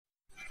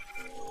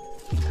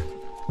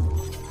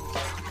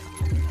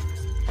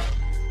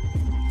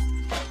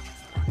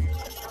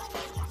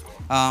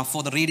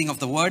for the reading of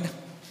the word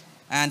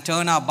and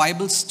turn our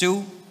Bibles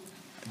to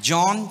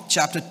John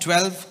chapter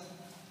 12,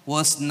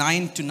 verse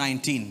 9 to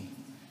 19.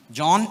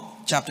 John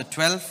chapter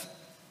 12,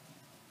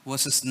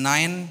 verses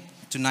 9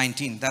 to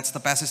 19. That's the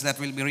passage that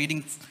we'll be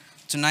reading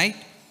tonight.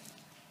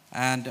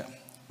 And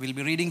we'll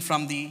be reading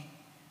from the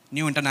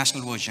New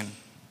International Version.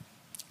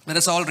 Let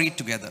us all read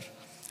together.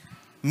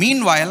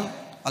 Meanwhile,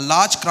 a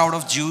large crowd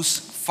of Jews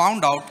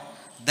found out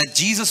that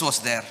Jesus was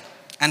there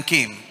and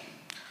came,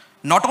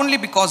 not only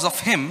because of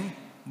him,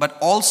 but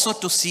also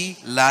to see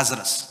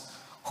Lazarus,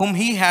 whom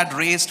he had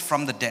raised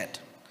from the dead.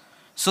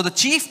 So the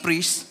chief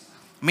priests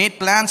made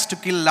plans to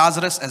kill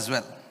Lazarus as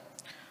well.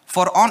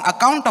 For on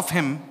account of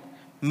him,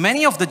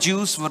 many of the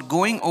Jews were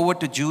going over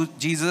to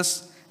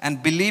Jesus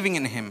and believing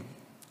in him.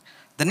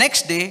 The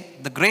next day,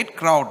 the great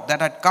crowd that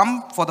had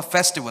come for the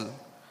festival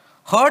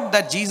heard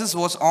that Jesus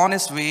was on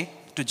his way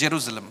to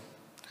Jerusalem.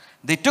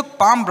 They took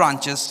palm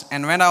branches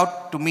and went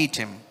out to meet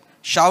him,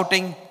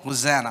 shouting,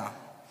 "Hosanna!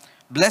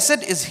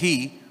 Blessed is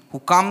he who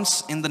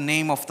comes in the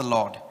name of the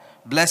Lord.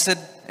 Blessed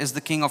is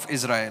the King of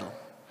Israel."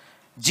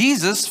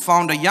 Jesus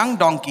found a young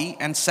donkey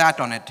and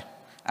sat on it,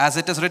 as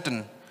it is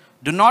written,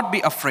 "Do not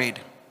be afraid,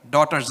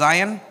 daughter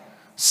Zion.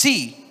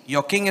 See,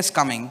 your king is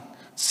coming,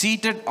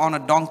 seated on a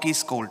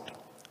donkey's colt."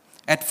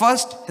 At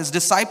first, his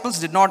disciples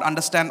did not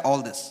understand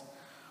all this.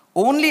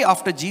 Only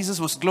after Jesus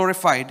was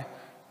glorified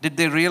did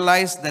they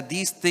realize that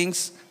these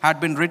things had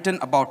been written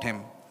about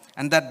him,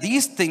 and that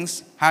these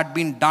things had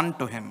been done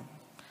to him.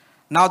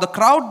 Now the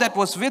crowd that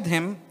was with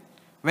him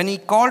when he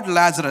called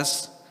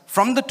Lazarus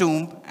from the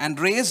tomb and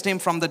raised him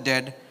from the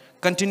dead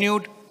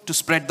continued to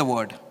spread the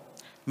word.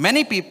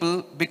 Many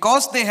people,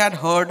 because they had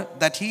heard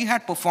that he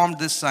had performed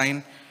this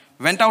sign,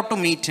 went out to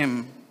meet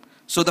him.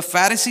 So the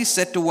Pharisees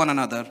said to one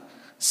another,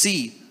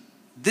 "See,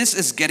 this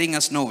is getting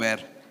us nowhere.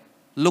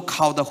 Look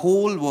how the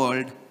whole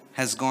world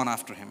has gone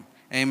after him."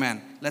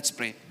 Amen. Let's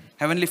pray.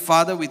 Heavenly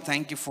Father, we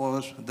thank you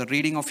for the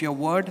reading of your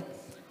word.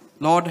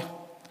 Lord,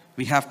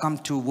 we have come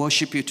to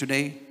worship you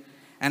today.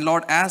 And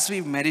Lord, as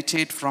we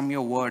meditate from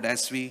your word,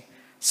 as we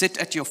sit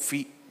at your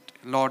feet,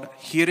 Lord,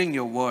 hearing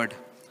your word,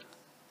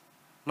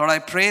 Lord, I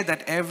pray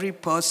that every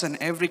person,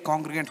 every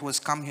congregant who has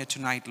come here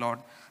tonight, Lord,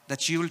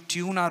 that you will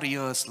tune our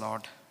ears,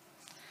 Lord,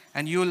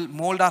 and you will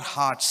mold our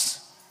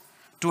hearts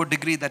to a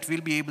degree that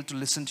we'll be able to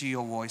listen to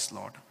your voice,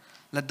 Lord.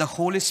 Let the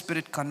Holy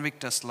Spirit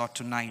convict us, Lord,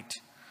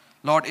 tonight.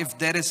 Lord, if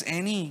there is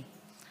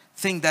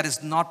anything that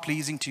is not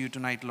pleasing to you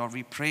tonight, Lord,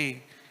 we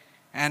pray.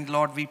 And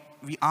Lord, we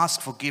ask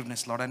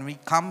forgiveness, Lord, and we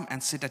come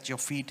and sit at your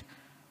feet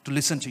to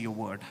listen to your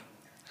word.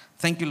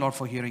 Thank you, Lord,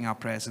 for hearing our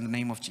prayers in the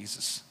name of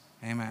Jesus.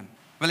 Amen.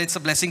 Well, it's a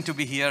blessing to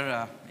be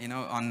here,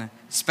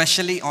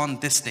 especially on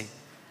this day.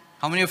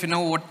 How many of you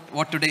know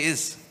what today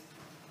is?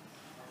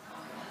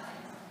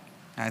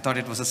 I thought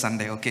it was a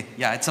Sunday. Okay.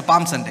 Yeah, it's a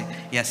Palm Sunday.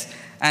 Yes.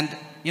 And,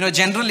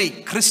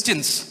 generally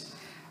Christians,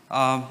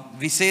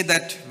 we say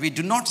that we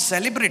do not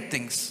celebrate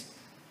things,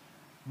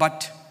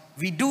 but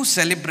we do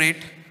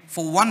celebrate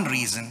for one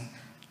reason: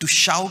 to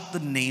shout the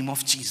name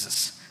of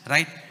Jesus,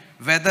 right?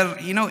 Whether,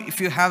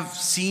 if you have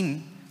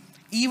seen,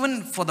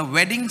 even for the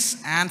weddings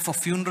and for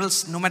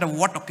funerals, no matter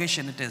what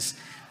occasion it is,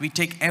 we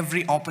take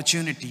every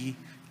opportunity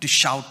to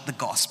shout the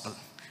gospel.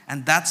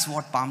 And that's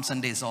what Palm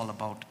Sunday is all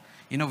about.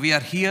 We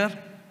are here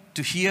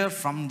to hear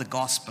from the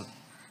gospel.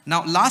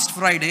 Now, last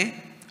Friday,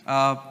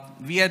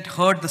 we had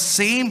heard the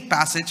same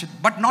passage,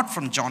 but not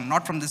from John,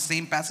 not from the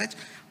same passage,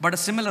 but a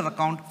similar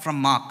account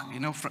from Mark.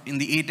 In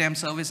the 8 a.m.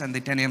 service and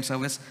the 10 a.m.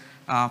 service,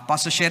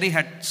 Pastor Sherry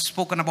had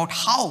spoken about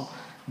how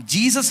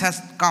Jesus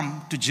has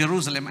come to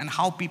Jerusalem and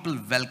how people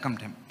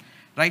welcomed him,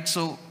 right?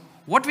 So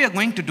what we are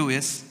going to do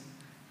is,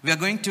 we are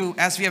going to,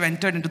 as we have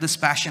entered into this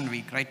Passion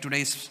Week, right?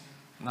 Today is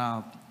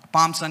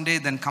Palm Sunday,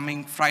 then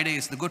coming Friday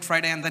is the Good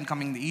Friday, and then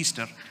coming the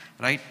Easter,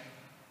 right?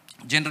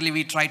 Generally,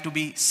 we try to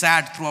be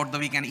sad throughout the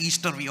week, and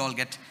Easter we all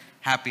get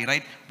happy,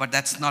 right? But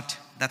that's not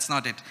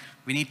it.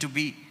 We need to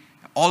be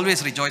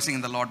always rejoicing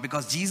in the Lord,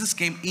 because Jesus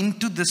came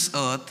into this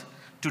earth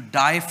to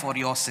die for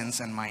your sins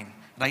and mine,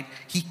 right?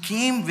 He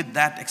came with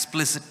that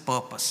explicit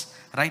purpose,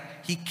 right?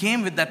 He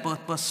came with that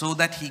purpose so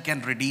that he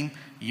can redeem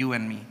you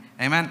and me.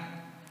 Amen.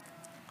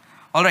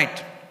 All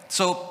right.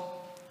 So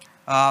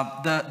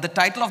the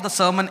title of the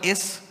sermon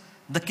is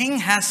 "The King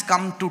Has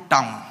Come to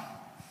Town,"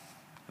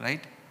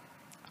 right?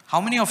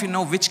 How many of you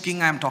know which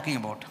king I am talking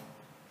about?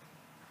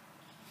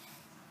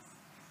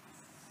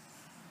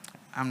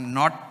 I'm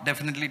not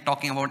definitely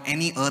talking about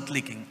any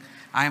earthly king.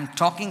 I am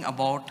talking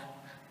about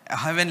a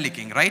heavenly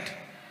king, right?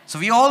 So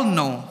we all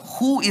know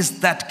who is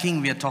that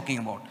king we are talking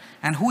about,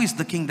 and who is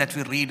the king that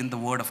we read in the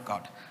word of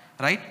God,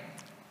 right?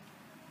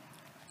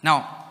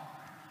 Now,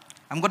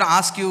 I'm going to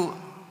ask you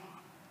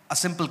a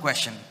simple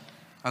question.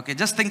 Okay,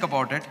 just think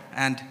about it.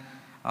 And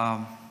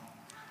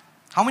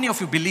how many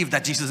of you believe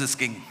that Jesus is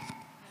king?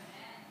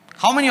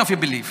 How many of you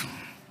believe?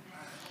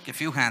 Okay,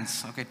 few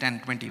hands. Okay,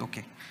 10, 20.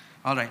 Okay.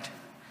 All right.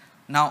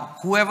 Now,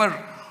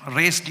 whoever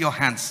raised your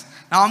hands.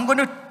 Now, I'm going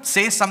to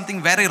say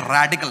something very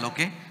radical,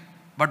 okay?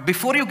 But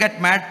before you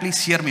get mad, please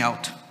hear me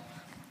out.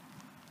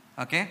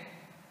 Okay?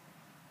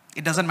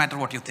 It doesn't matter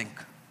what you think.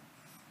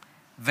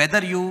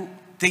 Whether you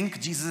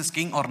think Jesus is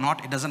king or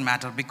not, it doesn't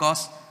matter,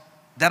 because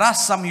there are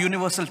some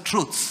universal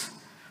truths.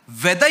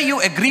 Whether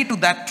you agree to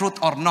that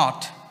truth or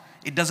not,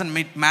 it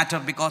doesn't matter,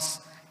 because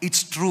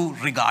it's true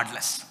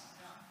regardless.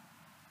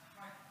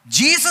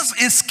 Jesus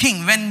is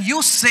king. When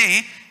you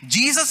say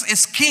Jesus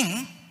is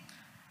king,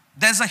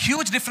 there's a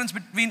huge difference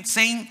between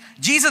saying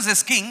Jesus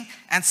is king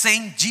and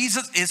saying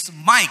Jesus is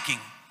my king.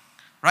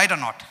 Right or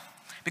not?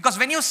 Because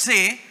when you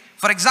say,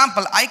 for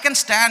example, I can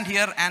stand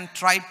here and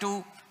try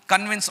to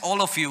convince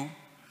all of you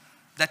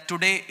that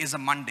today is a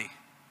Monday.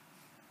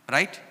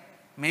 Right?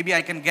 Maybe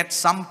I can get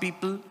some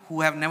people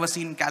who have never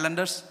seen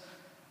calendars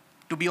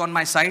to be on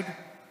my side,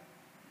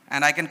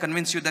 and I can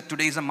convince you that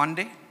today is a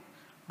Monday.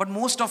 But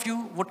most of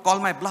you would call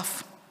my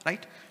bluff,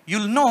 right?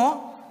 You'll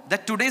know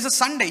that today is a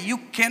Sunday. You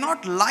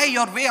cannot lie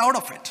your way out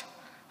of it,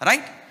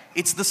 right?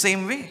 It's the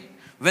same way.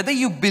 Whether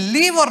you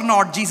believe or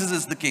not Jesus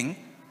is the king,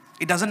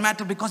 it doesn't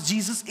matter, because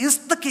Jesus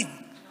is the king.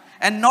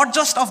 And not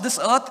just of this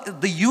earth,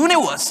 the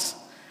universe.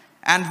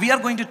 And we are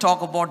going to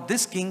talk about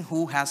this king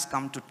who has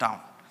come to town,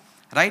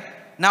 right?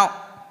 Now,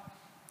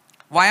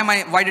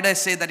 why did I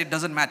say that it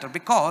doesn't matter?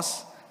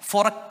 Because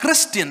for a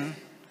Christian,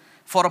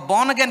 for a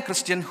born-again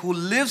Christian who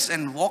lives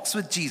and walks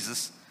with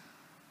Jesus,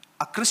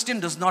 a Christian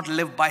does not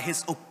live by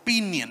his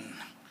opinion.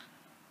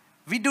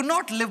 We do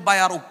not live by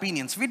our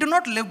opinions. We do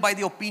not live by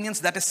the opinions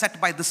that is set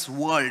by this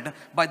world,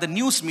 by the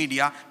news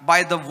media,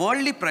 by the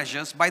worldly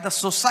pressures, by the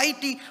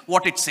society,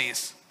 what it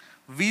says.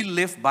 We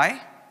live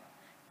by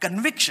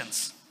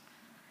convictions.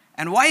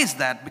 And why is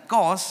that?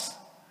 Because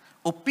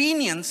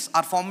opinions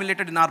are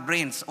formulated in our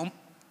brains.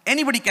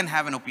 Anybody can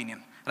have an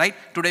opinion, right?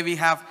 Today we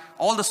have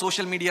all the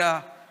social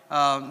media.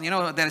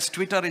 There is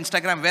Twitter,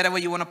 Instagram, wherever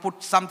you want to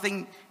put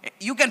something,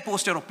 you can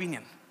post your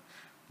opinion.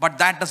 But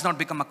that does not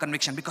become a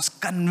conviction, because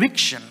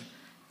conviction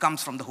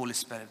comes from the Holy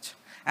Spirit.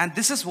 And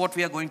this is what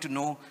we are going to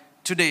know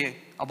today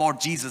about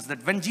Jesus,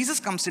 that when Jesus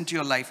comes into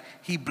your life,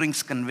 he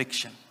brings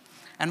conviction.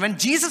 And when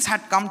Jesus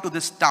had come to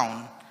this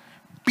town,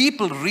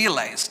 people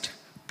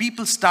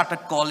started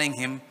calling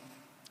him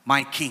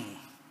my king.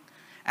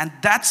 And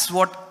that's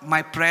what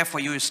my prayer for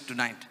you is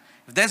tonight.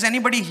 If there's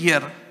anybody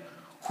here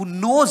who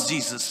knows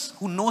Jesus,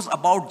 who knows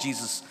about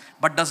Jesus,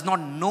 but does not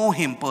know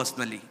him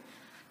personally,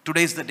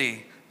 today is the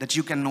day that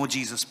you can know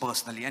Jesus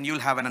personally, and you'll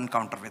have an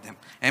encounter with him.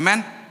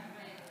 Amen?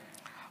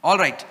 All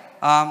right.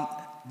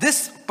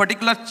 This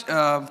particular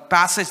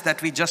passage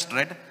that we just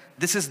read,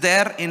 this is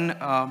there in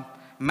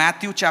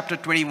Matthew chapter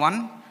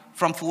 21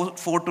 from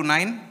 4 to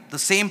 9, the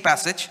same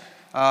passage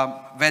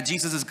where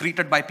Jesus is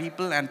greeted by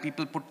people, and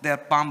people put their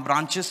palm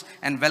branches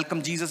and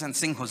welcome Jesus and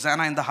sing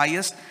Hosanna in the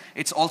highest.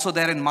 It's also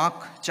there in Mark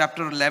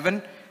chapter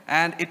 11,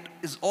 and it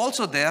is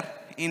also there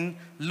in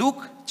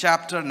Luke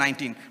chapter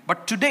 19.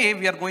 But today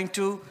we are going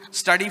to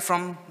study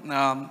from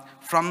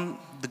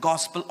the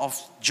Gospel of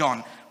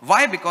John.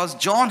 Why? Because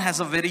John has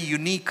a very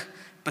unique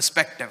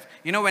perspective.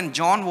 When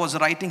John was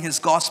writing his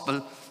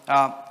Gospel,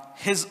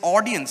 his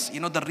audience,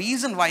 the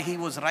reason why he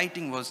was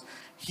writing was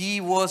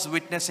he was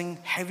witnessing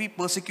heavy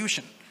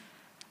persecution.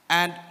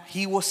 And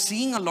he was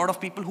seeing a lot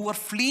of people who were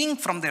fleeing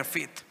from their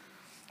faith.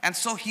 And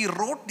so he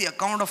wrote the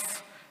account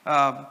of,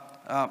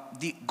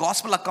 the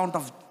gospel account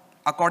of,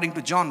 according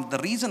to John. The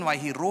reason why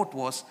he wrote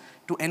was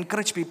to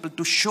encourage people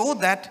to show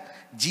that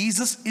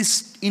Jesus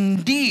is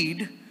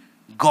indeed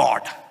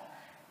God.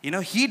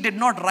 He did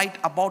not write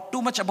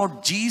too much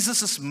about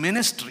Jesus'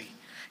 ministry.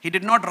 He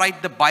did not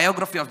write the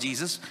biography of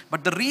Jesus.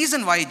 But the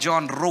reason why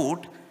John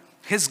wrote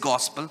his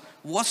gospel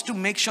was to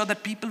make sure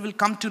that people will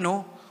come to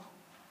know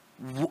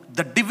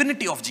the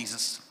divinity of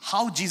Jesus,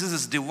 how Jesus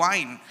is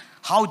divine,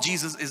 how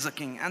Jesus is a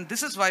king. And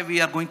this is why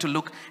we are going to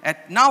look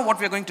at, now what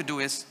we are going to do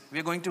is, we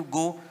are going to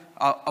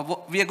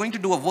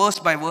do a verse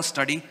by verse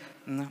study,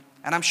 and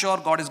I'm sure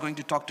God is going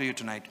to talk to you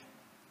tonight.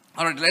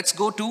 All right, let's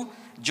go to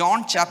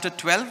John chapter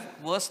 12,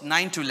 verse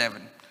 9 to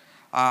 11.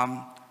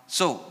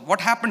 So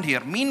what happened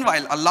here?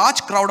 Meanwhile, a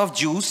large crowd of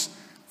Jews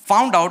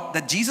found out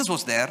that Jesus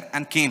was there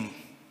and came.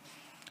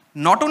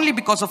 Not only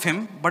because of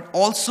him, but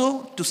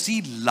also to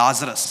see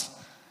Lazarus,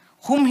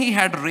 whom he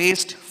had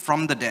raised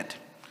from the dead.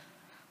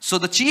 So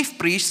the chief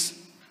priests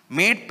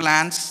made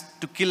plans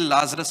to kill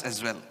Lazarus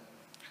as well.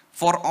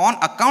 For on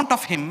account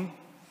of him,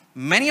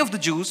 many of the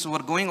Jews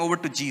were going over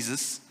to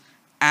Jesus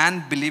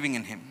and believing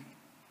in him.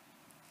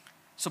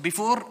 So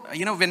before,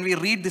 when we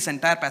read this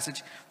entire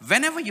passage,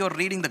 whenever you're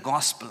reading the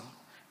gospel,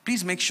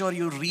 please make sure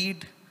you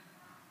read,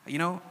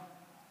 the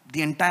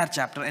entire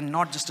chapter and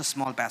not just a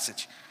small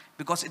passage.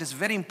 Because it is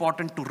very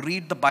important to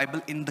read the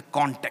Bible in the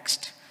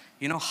context.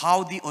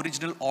 How the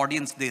original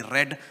audience, they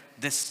read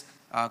this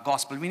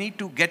gospel. We need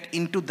to get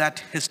into that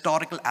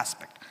historical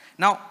aspect.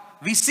 Now,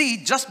 we see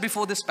just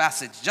before this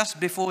passage, just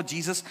before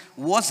Jesus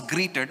was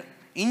greeted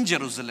in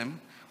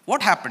Jerusalem,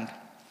 what happened?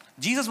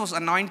 Jesus was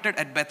anointed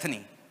at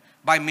Bethany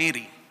by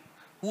Mary.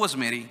 Who was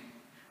Mary?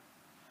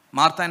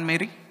 Martha and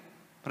Mary?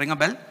 Ring a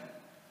bell?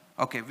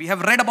 Okay, we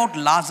have read about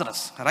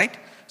Lazarus, right?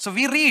 So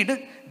we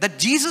read that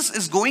Jesus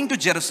is going to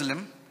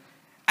Jerusalem,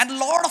 and a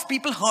lot of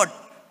people heard,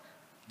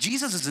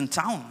 Jesus is in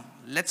town.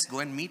 let's go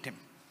and meet him.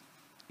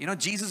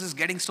 Jesus is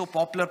getting so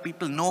popular.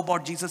 People know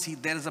about Jesus.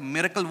 There is a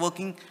miracle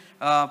working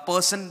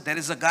person. There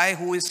is a guy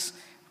who is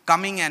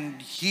coming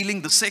and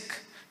healing the sick.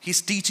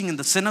 He's teaching in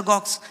the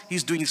synagogues.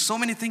 He's doing so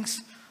many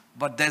things.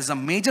 But there's a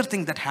major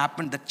thing that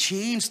happened that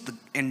changed the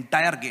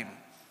entire game.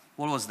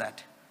 What was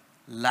that?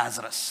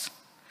 Lazarus.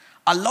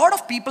 A lot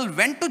of people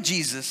went to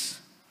Jesus.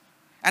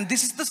 And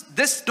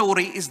this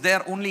story is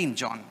there only in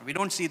John. We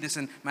don't see this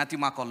in Matthew,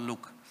 Mark, or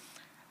Luke.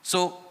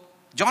 So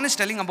John is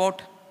telling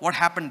about what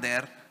happened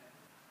there.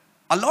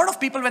 A lot of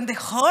people, when they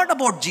heard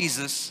about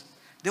Jesus,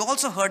 they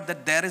also heard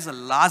that there is a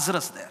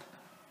Lazarus there.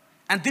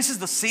 And this is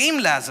the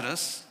same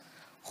Lazarus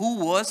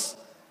who was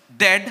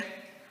dead,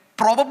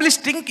 probably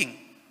stinking.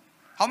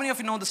 How many of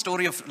you know the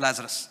story of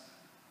Lazarus?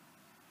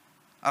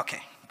 Okay,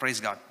 praise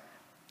God.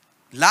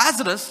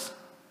 Lazarus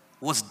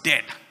was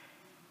dead.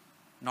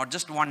 Not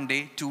just 1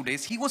 day, 2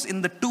 days. He was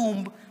in the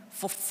tomb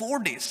for 4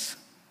 days.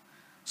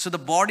 So the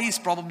body is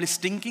probably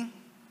stinking.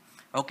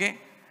 Okay.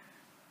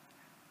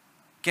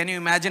 Can you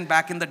imagine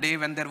back in the day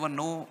when there were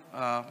no,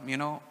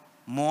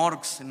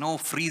 morgues, no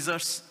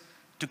freezers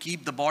to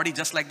keep the body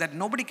just like that?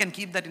 Nobody can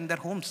keep that in their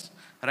homes,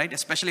 right?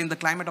 Especially in the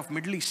climate of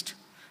Middle East.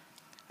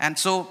 And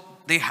so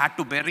they had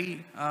to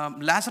bury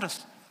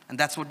Lazarus. And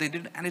that's what they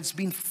did. And it's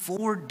been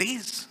 4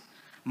 days.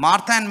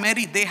 Martha and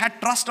Mary, they had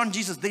trust on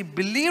Jesus. They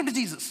believed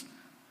Jesus.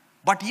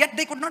 But yet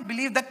they could not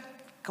believe that,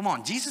 come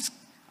on, Jesus,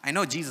 I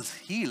know Jesus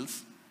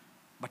heals,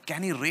 but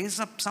can he raise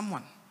up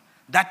someone?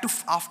 That too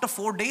after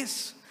 4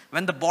 days,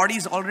 when the body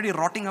is already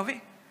rotting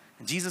away.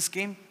 Jesus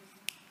came,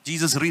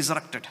 Jesus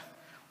resurrected.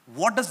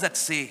 What does that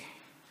say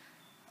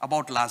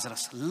about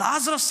Lazarus?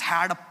 Lazarus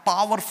had a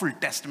powerful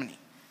testimony,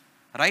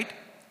 right?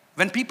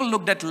 When people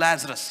looked at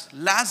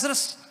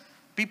Lazarus,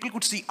 people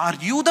could see, are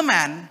you the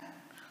man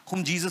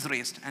whom Jesus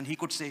raised? And he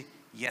could say,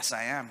 yes,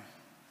 I am.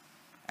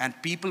 And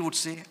people would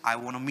say, I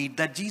want to meet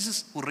that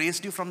Jesus who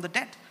raised you from the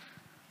dead.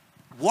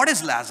 What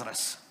is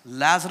Lazarus?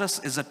 Lazarus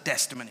is a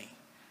testimony.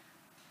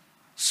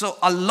 So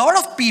a lot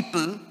of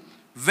people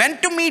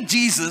went to meet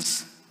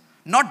Jesus,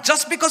 not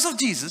just because of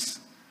Jesus,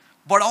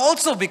 but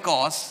also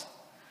because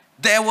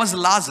there was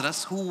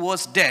Lazarus who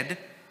was dead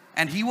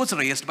and he was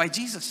raised by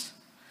Jesus.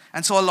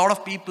 And so a lot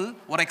of people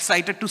were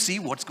excited to see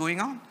what's going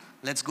on.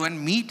 Let's go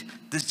and meet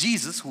this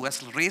Jesus who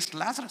has raised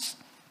Lazarus.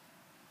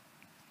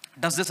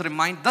 Does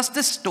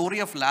this story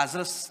of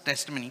Lazarus'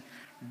 testimony,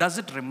 does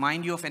it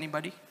remind you of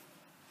anybody?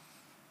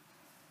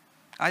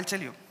 I'll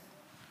tell you.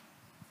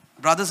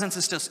 Brothers and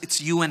sisters,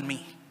 it's you and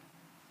me.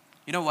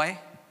 You know why?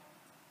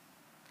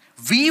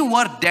 We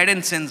were dead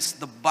in sins.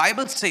 The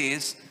Bible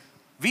says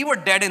we were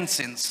dead in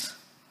sins.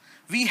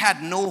 We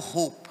had no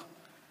hope.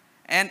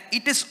 And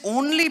it is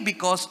only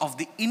because of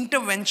the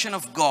intervention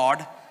of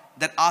God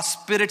that our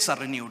spirits are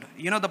renewed.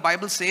 The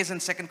Bible says in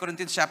 2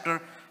 Corinthians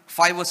chapter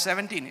 5 verse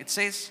 17, it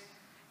says,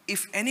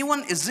 if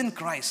anyone is in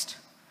Christ,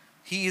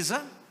 he is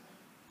a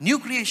new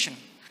creation.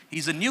 He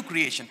is a new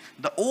creation.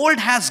 The old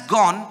has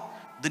gone,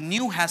 the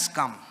new has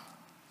come.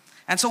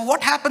 And so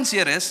what happens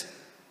here is,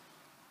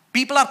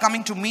 people are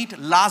coming to meet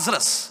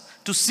Lazarus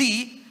to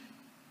see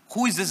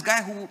who is this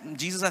guy who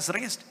Jesus has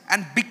raised.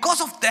 And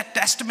because of that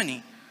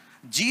testimony,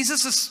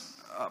 Jesus'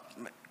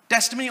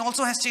 testimony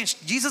also has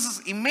changed.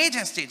 Jesus' image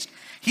has changed.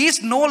 He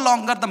is no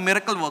longer the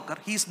miracle worker.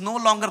 He is no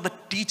longer the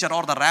teacher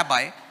or the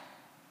rabbi.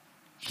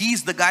 He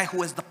is the guy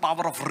who has the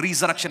power of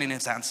resurrection in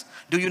his hands.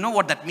 Do you know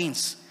what that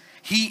means?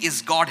 He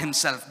is God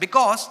himself.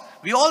 Because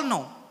we all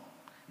know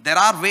there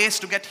are ways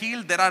to get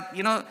healed. There are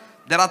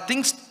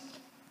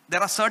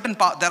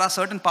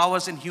certain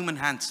powers in human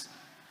hands.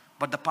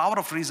 But the power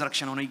of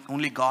resurrection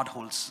only God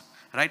holds.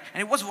 Right?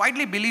 And it was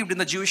widely believed in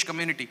the Jewish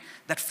community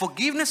that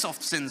forgiveness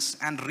of sins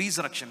and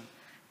resurrection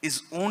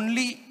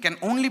can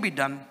only be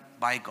done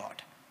by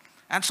God.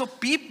 And so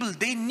people,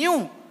 they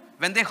knew,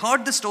 when they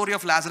heard the story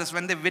of Lazarus,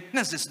 when they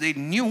witnessed this, they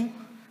knew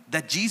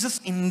that Jesus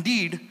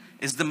indeed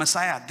is the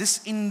Messiah.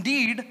 This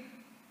indeed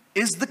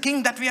is the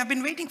King that we have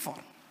been waiting for.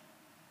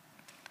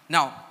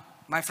 Now,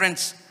 my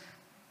friends,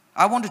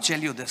 I want to tell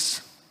you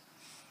this.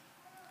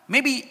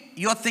 Maybe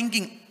you're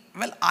thinking,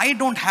 well, I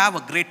don't have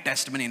a great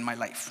testimony in my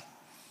life.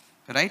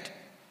 Right?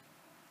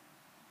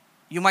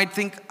 You might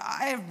think,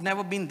 I have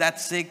never been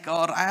that sick,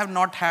 or I have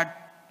not had,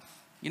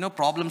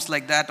 problems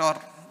like that, or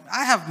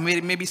I have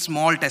maybe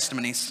small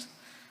testimonies.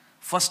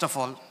 First of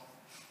all,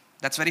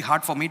 that's very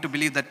hard for me to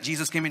believe that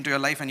Jesus came into your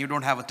life and you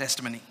don't have a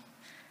testimony.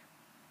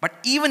 But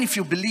even if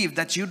you believe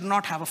that you do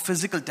not have a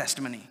physical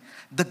testimony,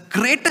 the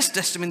greatest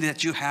testimony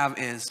that you have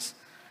is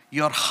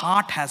your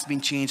heart has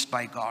been changed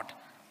by God.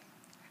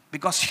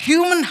 Because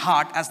human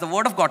heart, as the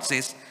word of God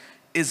says,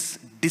 is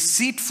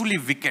deceitfully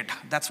wicked.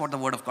 That's what the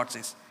word of God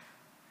says.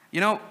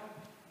 A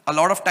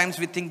lot of times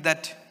we think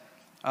that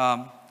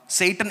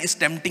Satan is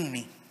tempting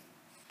me,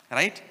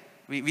 right?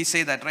 We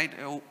say that, right?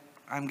 Oh,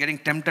 I'm getting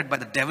tempted by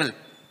the devil.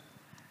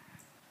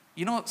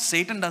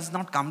 Satan does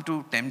not come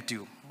to tempt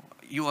you.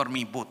 You or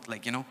me both,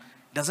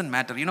 doesn't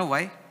matter. You know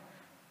why?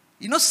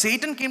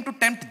 Satan came to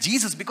tempt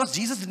Jesus because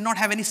Jesus did not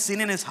have any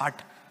sin in his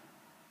heart.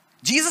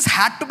 Jesus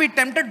had to be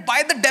tempted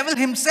by the devil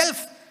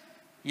himself.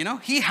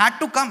 He had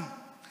to come.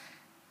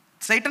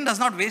 Satan does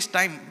not waste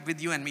time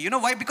with you and me. You know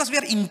why? Because we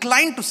are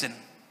inclined to sin.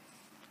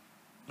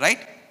 Right?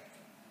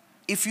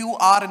 If you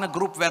are in a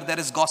group where there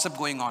is gossip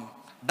going on,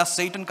 does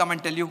Satan come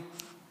and tell you,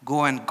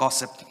 go and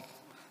gossip?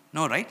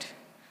 No, right?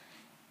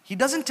 He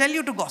doesn't tell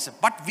you to gossip,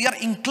 but we are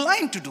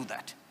inclined to do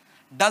that.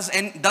 Does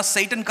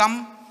Satan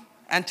come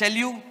and tell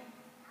you,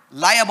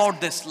 lie about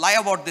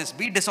this,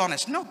 be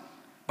dishonest? No.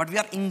 But we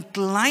are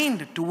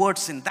inclined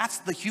towards sin. That's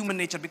the human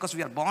nature because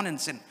we are born in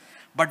sin.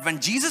 But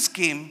when Jesus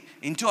came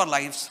into our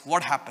lives,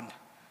 what happened?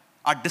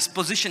 Our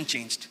disposition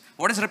changed.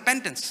 What is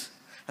repentance?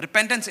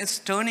 Repentance is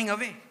turning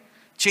away,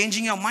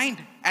 changing your mind,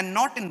 and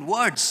not in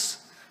words,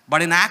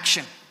 but in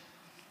action.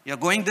 You're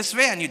going this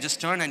way and you just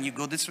turn and you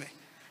go this way.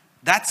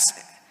 That's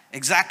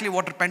exactly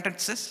what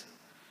repentance is.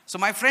 So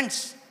my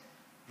friends,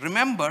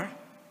 remember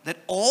that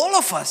all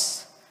of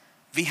us,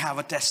 we have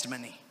a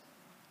testimony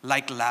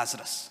like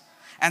Lazarus.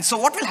 And so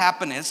what will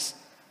happen is,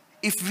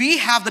 if we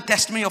have the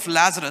testimony of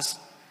Lazarus,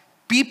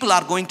 people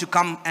are going to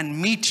come and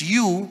meet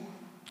you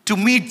to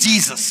meet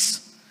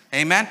Jesus.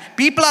 Amen.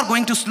 People are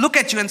going to look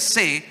at you and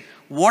say,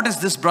 what is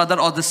this brother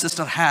or this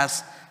sister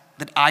has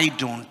that I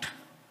don't?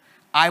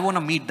 I want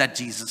to meet that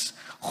Jesus.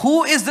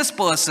 Who is this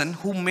person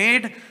who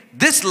made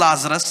this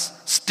Lazarus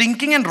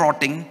stinking and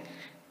rotting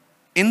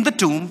in the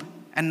tomb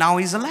and now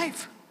he's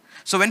alive?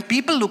 So when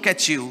people look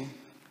at you,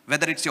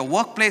 whether it's your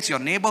workplace, your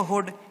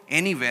neighborhood,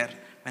 anywhere,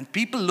 when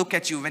people look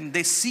at you, when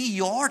they see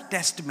your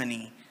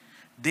testimony,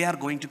 they are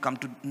going to come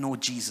to know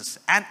Jesus.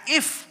 And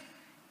if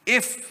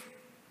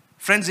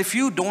friends, if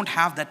you don't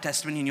have that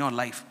testimony in your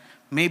life,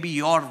 maybe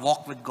your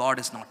walk with God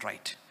is not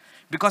right.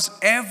 Because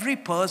every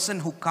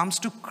person who comes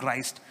to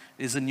Christ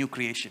is a new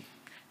creation.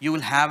 You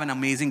will have an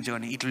amazing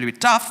journey. It will be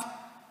tough,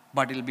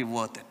 but it will be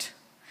worth it.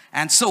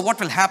 And so what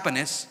will happen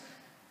is,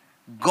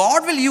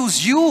 God will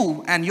use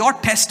you and your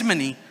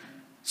testimony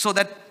so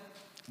that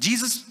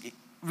Jesus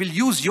will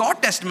use your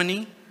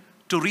testimony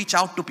to reach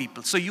out to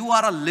people. So you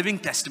are a living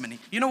testimony.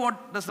 You know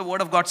what does the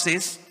Word of God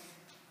says?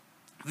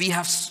 We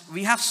have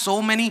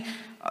so many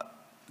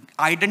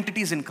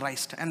identities in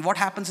Christ. And what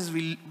happens is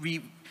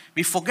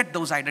we forget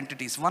those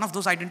identities. One of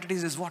those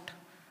identities is what?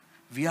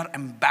 We are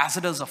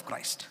ambassadors of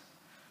Christ.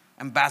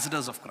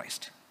 Ambassadors of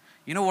Christ.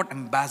 You know what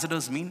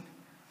ambassadors mean?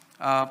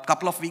 A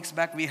couple of weeks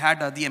back, we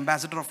had the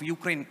ambassador of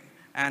Ukraine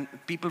and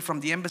people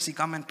from the embassy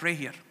come and pray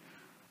here.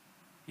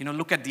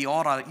 Look at the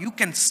aura. You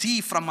can see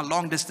from a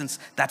long distance,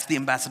 that's the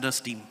ambassador's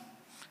team,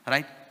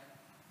 right?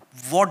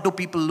 What do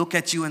people look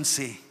at you and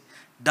say?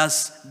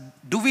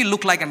 Do we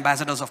look like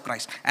ambassadors of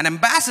Christ? An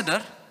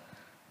ambassador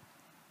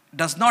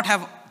does not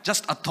have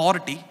just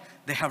authority,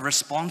 they have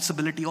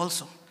responsibility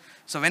also.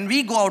 So when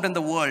we go out in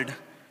the world,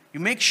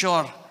 you make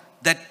sure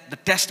that the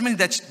testimony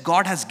that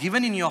God has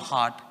given in your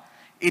heart,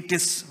 it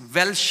is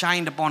well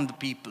shined upon the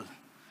people.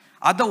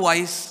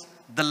 Otherwise,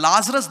 the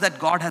Lazarus that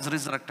God has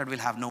resurrected will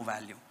have no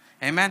value.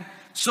 Amen.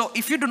 So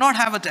if you do not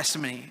have a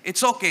testimony,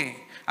 it's okay.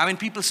 I mean,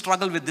 people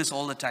struggle with this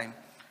all the time.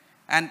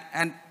 And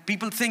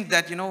people think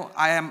that,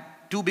 I am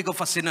too big of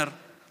a sinner.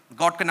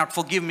 God cannot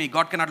forgive me.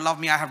 God cannot love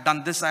me. I have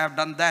done this. I have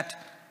done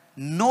that.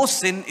 No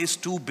sin is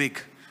too big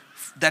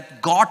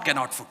that God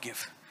cannot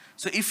forgive.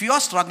 So if you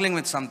are struggling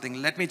with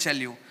something, let me tell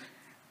you,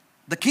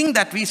 the King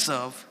that we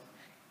serve,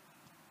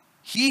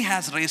 He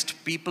has raised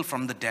people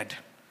from the dead.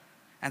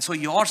 And so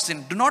your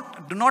sin, do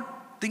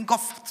not think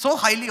of so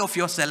highly of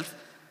yourself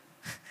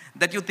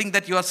that you think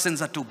that your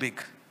sins are too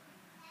big.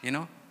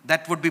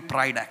 That would be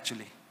pride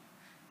actually.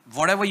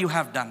 Whatever you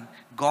have done,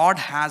 God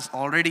has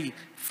already,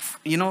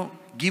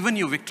 given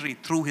you victory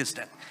through His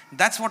death.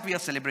 That's what we are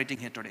celebrating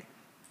here today.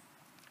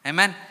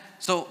 Amen.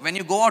 So when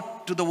you go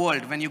out to the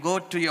world, when you go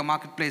to your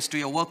marketplace, to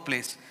your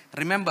workplace,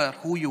 remember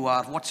who you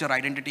are, what's your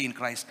identity in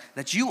Christ,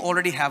 that you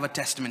already have a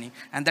testimony,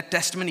 and that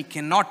testimony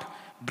cannot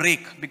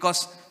break,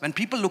 because when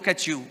people look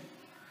at you,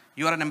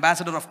 you are an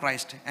ambassador of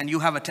Christ and you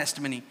have a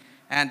testimony,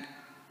 and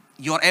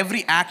your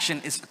every action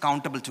is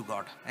accountable to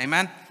God.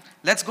 Amen.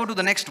 Let's go to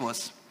the next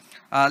verse.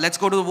 Let's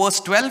go to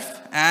verse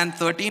 12 and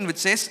 13, which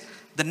says,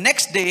 the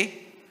next day,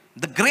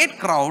 the great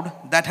crowd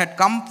that had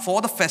come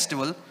for the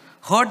festival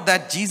heard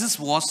that Jesus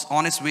was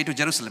on his way to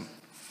Jerusalem.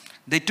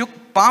 They took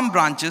palm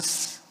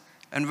branches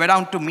and went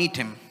out to meet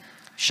him,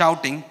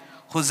 shouting,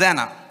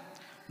 Hosanna!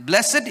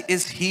 Blessed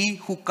is he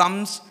who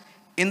comes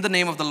in the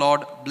name of the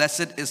Lord.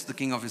 Blessed is the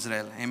King of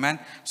Israel. Amen.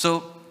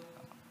 So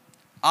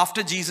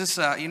after Jesus,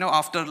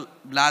 after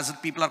Lazarus,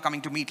 people are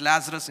coming to meet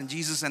Lazarus and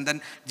Jesus, and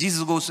then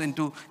Jesus goes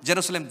into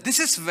Jerusalem. This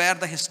is where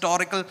the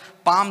historical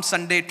Palm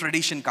Sunday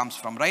tradition comes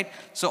from, right?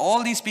 So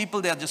all these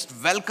people, they are just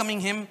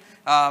welcoming him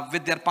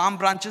with their palm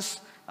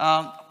branches.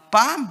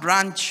 Palm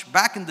branch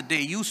back in the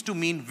day used to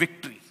mean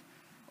victory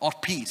or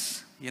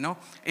peace.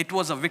 It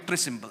was a victory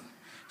symbol.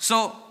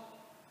 So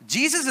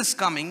Jesus is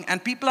coming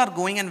and people are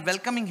going and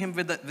welcoming him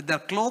with their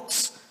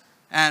cloaks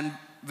and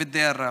with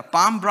their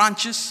palm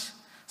branches,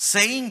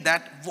 saying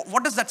that,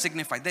 what does that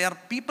signify?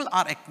 People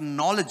are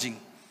acknowledging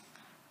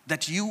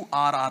that you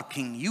are our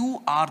King.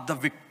 You are the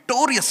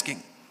victorious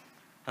King,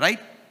 right?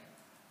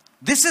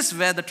 This is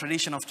where the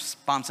tradition of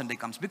Palm Sunday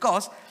comes,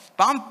 because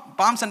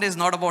Palm Sunday is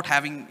not about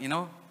having,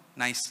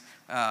 nice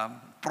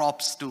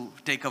props to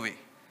take away.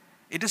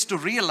 It is to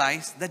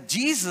realize that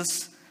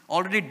Jesus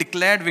already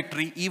declared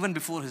victory even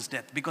before his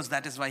death, because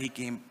that is why he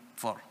came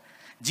for.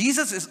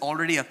 Jesus is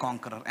already a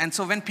conqueror. And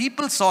so when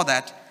people saw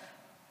that,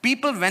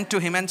 people went to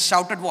him and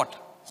shouted what?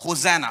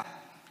 Hosanna,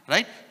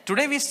 right?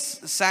 Today we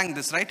sang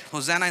this, right?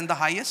 Hosanna in the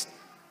highest.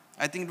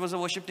 I think it was a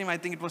worship team. I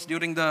think it was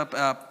during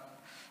the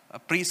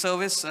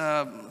pre-service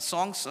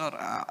songs, or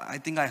I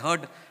think I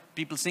heard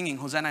people singing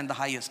Hosanna in the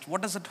highest.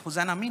 What does it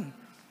Hosanna mean?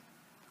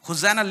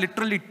 Hosanna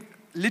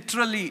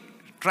literally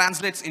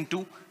translates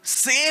into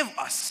save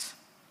us.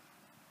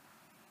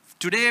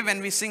 Today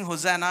when we sing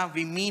Hosanna,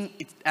 we mean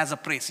it as a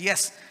praise.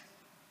 Yes,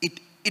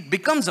 it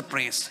becomes a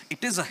praise.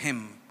 It is a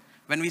hymn.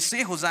 When we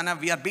say Hosanna,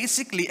 we are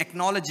basically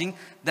acknowledging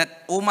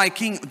that, oh my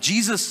King,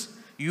 Jesus,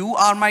 you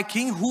are my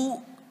King,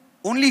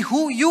 only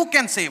you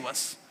can save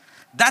us.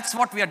 That's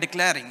what we are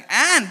declaring.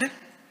 And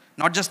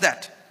not just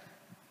that.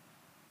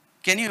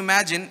 Can you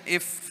imagine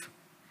if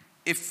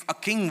a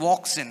king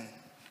walks in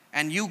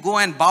and you go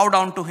and bow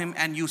down to him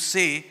and you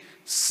say,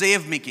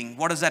 save me, King?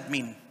 What does that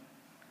mean?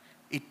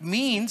 It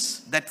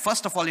means that,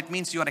 first of all, it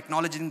means you are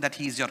acknowledging that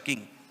he is your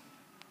king,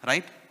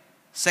 right?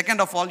 Second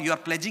of all, you are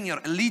pledging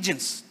your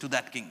allegiance to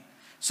that king.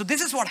 So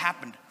this is what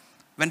happened.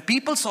 When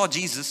people saw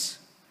Jesus,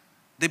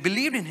 they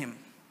believed in him.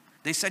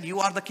 They said, you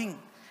are the king.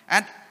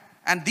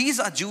 And these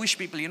are Jewish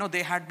people,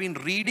 they had been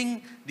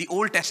reading the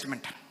Old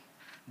Testament.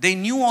 They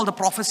knew all the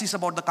prophecies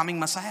about the coming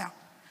Messiah.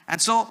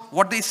 And so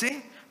what they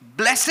say,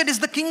 blessed is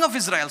the King of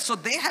Israel. So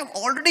they have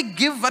already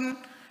given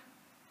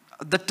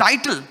the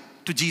title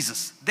to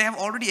Jesus. They have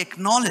already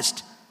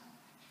acknowledged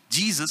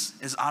Jesus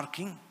is our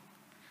King,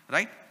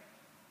 right?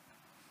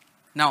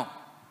 Now,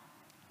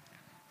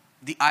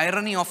 the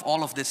irony of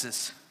all of this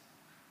is,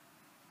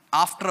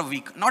 after a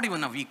week, not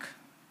even a week,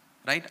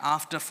 right?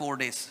 After 4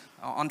 days,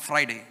 on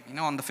Friday,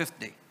 on the 5th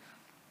day,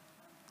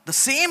 the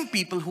same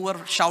people who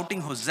are shouting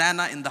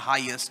Hosanna in the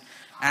highest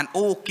and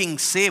oh King,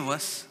 save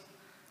us,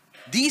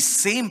 these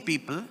same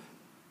people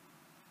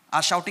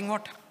are shouting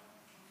what?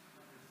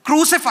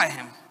 Crucify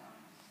him.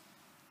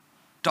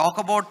 Talk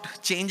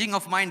about changing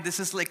of mind. This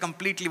is like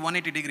completely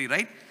 180 degree,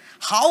 right?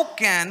 How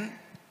can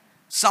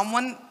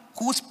someone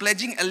who's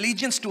pledging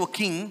allegiance to a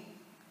king,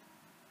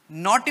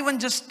 not even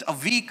just a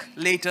week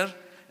later,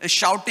 is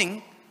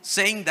shouting,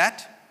 saying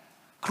that,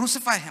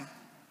 crucify him?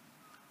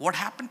 What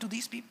happened to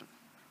these people?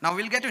 Now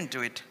we'll get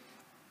into it.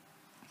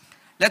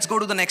 Let's go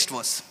to the next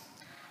verse.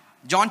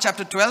 John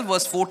chapter 12,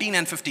 verse 14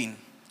 and 15.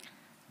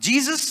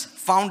 Jesus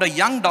found a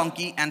young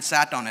donkey and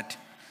sat on it.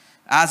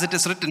 As it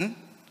is written,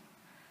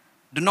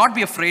 do not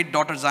be afraid,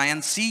 daughter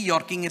Zion. See, your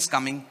king is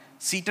coming,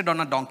 seated on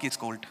a donkey's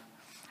colt.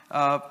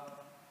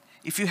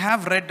 If you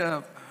have read,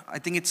 I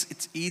think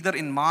it's either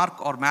in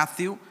Mark or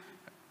Matthew,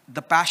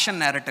 the passion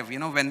narrative,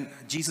 when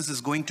Jesus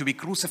is going to be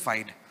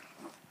crucified.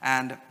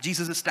 And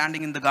Jesus is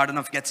standing in the Garden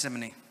of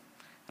Gethsemane,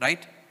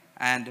 right?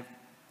 And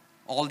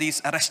all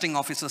these arresting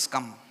officers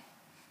come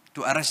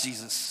to arrest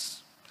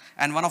Jesus.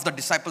 And one of the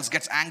disciples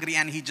gets angry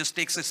and he just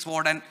takes his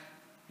sword and,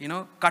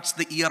 cuts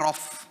the ear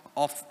off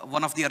of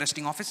one of the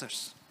arresting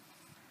officers.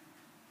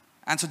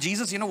 And so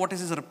Jesus, what is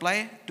his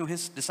reply to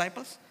his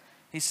disciples?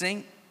 He's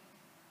saying,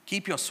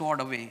 keep your sword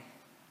away.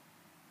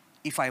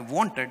 If I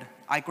wanted,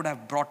 I could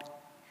have brought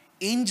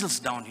angels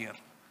down here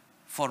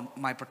for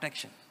my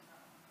protection.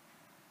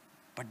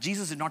 But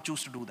Jesus did not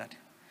choose to do that.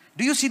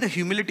 Do you see the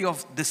humility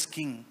of this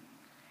king?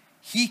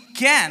 He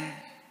can,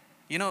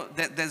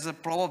 there's a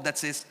proverb that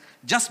says,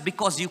 just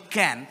because you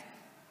can,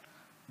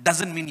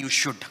 doesn't mean you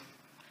should.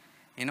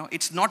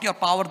 It's not your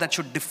power that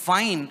should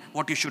define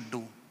what you should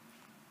do.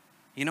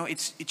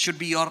 It should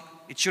be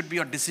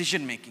your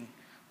decision making.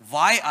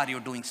 Why are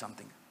you doing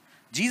something?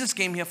 Jesus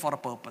came here for a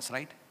purpose,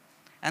 right?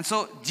 And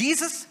so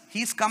Jesus,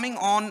 he's coming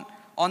on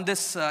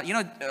this,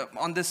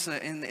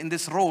 in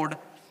this road,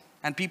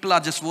 and people are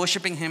just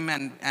worshiping him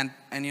and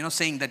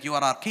saying that you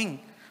are our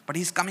king. But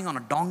he's coming on a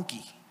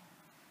donkey.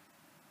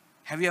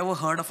 Have you ever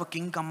heard of a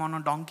king come on a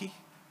donkey?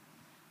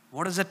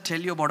 What does that tell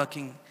you about a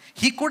king?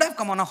 He could have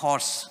come on a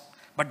horse,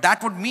 but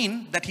that would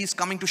mean that he's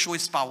coming to show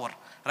his power,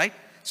 right?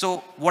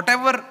 So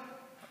whatever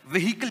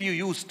vehicle you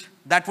used,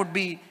 that would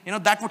be,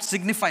 that would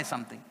signify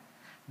something.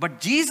 But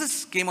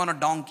Jesus came on a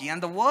donkey.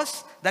 And the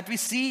verse that we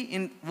see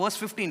in verse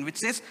 15, which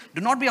says,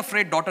 do not be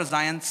afraid, daughter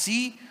Zion.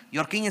 See,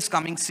 your king is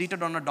coming,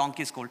 seated on a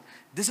donkey's colt.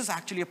 This is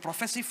actually a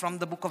prophecy from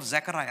the book of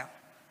Zechariah.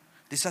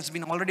 This has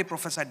been already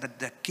prophesied that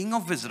the king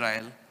of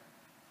Israel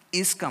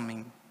is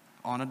coming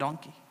on a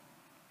donkey.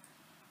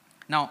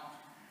 Now,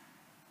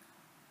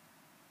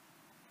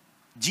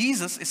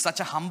 Jesus is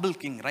such a humble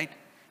king, right?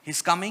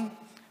 He's coming.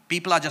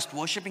 People are just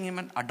worshiping him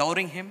and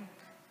adoring him.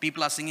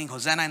 People are singing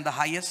Hosanna in the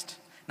highest.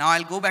 Now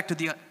I'll go back to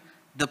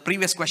the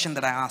previous question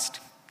that I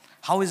asked.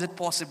 How is it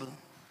possible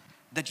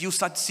that you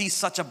see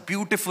such a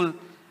beautiful,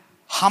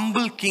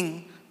 humble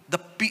king,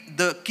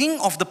 the king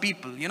of the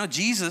people?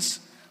 Jesus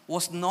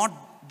was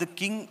not the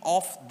king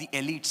of the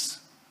elites,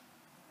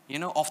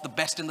 of the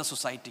best in the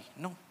society.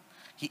 No.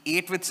 He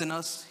ate with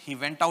sinners. He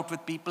went out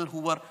with people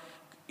who were,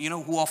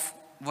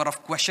 were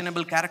of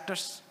questionable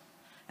characters.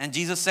 And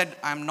Jesus said,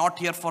 I'm not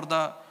here for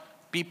the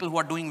people who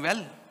are doing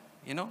well.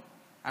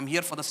 I'm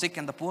here for the sick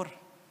and the poor.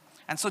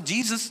 And so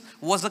Jesus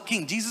was a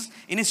king. Jesus,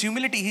 in his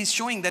humility, he's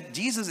showing that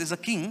Jesus is a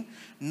king,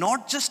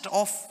 not just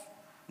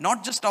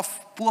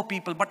of poor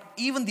people, but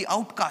even the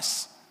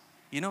outcasts,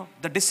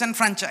 the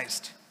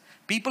disenfranchised,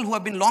 people who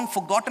have been long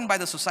forgotten by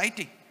the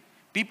society,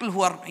 people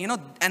who are,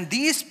 and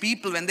these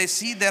people, when they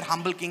see their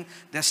humble king,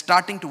 they're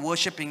starting to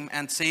worship him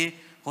and say,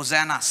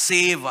 Hosanna,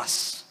 save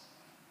us.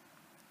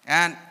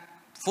 And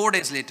 4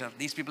 days later,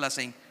 these people are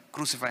saying,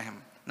 crucify him.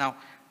 Now,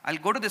 I'll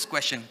go to this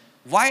question.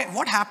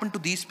 What happened to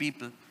these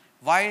people?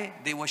 Why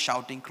they were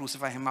shouting,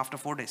 crucify him after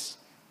 4 days?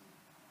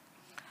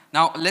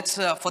 Now, let's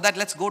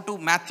go to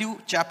Matthew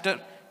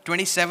chapter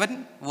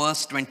 27,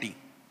 verse 20.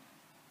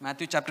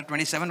 Matthew chapter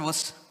 27,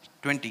 verse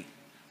 20.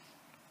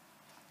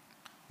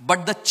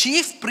 But the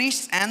chief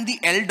priests and the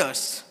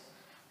elders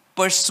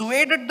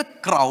persuaded the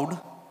crowd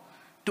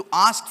to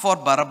ask for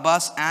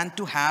Barabbas and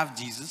to have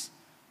Jesus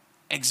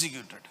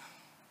executed.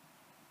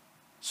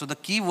 So the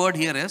key word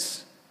here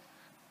is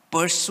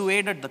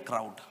persuaded the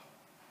crowd.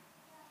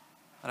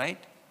 Right?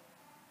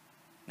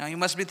 Now you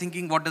must be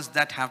thinking, what does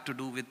that have to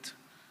do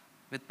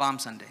with Palm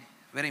Sunday?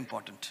 Very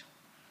important.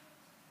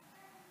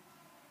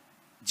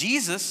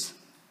 Jesus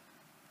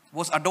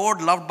was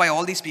adored, loved by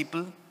all these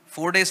people.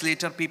 4 days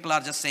later, people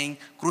are just saying,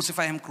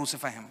 crucify him,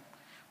 crucify him.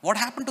 What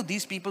happened to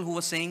these people who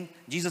were saying,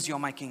 Jesus, you're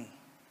my king?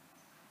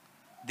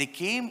 They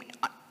came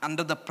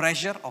under the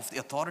pressure of the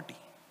authority.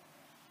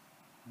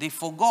 They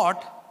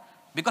forgot,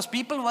 because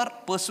people were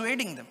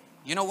persuading them.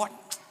 You know what?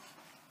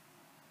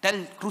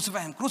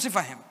 Crucify him,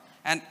 crucify him.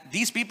 And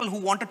these people who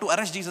wanted to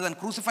arrest Jesus and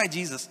crucify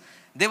Jesus,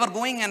 they were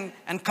going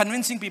and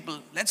convincing people,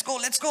 let's go,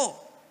 let's go.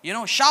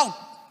 Shout,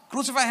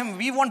 crucify him.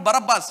 We want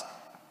Barabbas.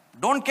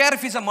 Don't care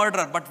if he's a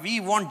murderer, but we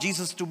want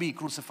Jesus to be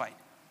crucified.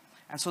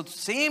 And so the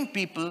same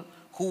people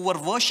who were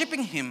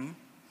worshipping him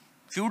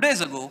few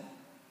days ago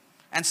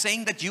and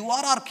saying that you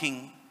are our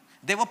king,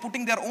 they were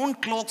putting their own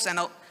cloaks and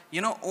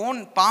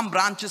own palm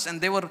branches and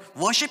they were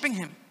worshipping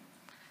him.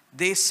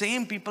 They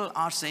same people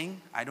are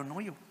saying, I don't know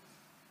you.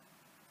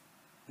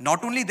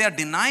 Not only they are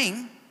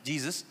denying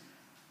Jesus,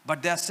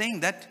 but they are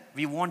saying that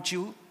we want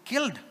you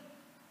killed.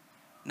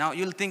 Now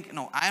you'll think,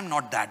 no, I am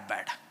not that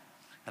bad,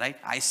 right?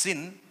 I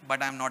sin,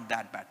 but I'm not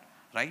that bad,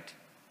 right?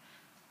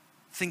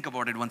 Think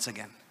about it once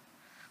again.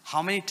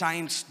 How many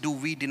times do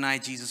we deny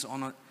Jesus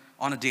on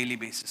a daily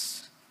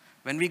basis?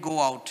 When we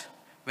go out,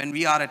 when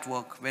we are at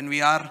work, when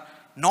we are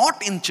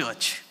not in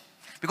church.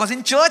 Because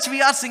in church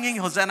we are singing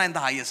Hosanna in the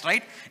highest,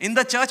 right? In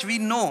the church we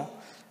know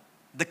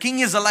the king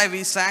is alive.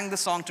 We sang the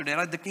song today,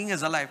 right? The king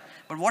is alive.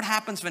 But what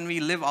happens when we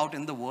live out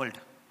in the world?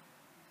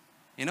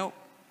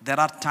 There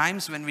are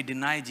times when we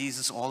deny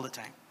Jesus all the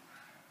time.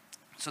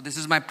 So this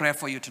is my prayer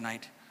for you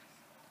tonight.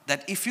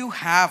 That if you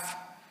have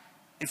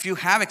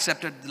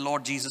accepted the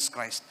Lord Jesus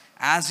Christ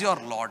as your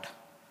Lord,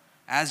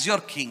 as your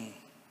King,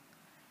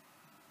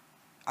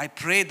 I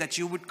pray that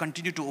you would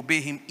continue to obey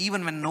him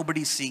even when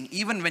nobody is seeing,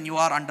 even when you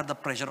are under the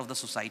pressure of the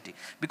society.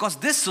 Because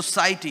this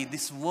society,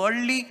 this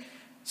worldly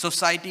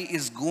society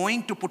is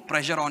going to put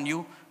pressure on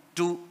you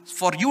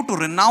for you to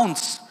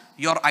renounce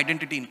your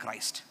identity in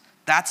Christ.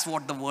 That's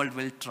what the world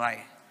will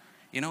try.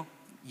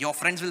 Your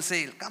friends will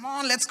say, come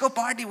on, let's go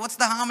party. What's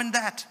the harm in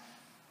that?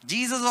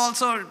 Jesus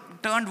also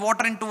turned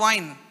water into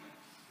wine.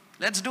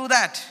 Let's do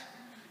that.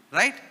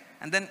 Right?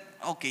 And then,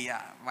 okay,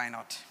 yeah, why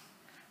not?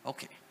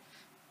 Okay.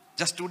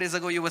 Just 2 days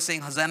ago, you were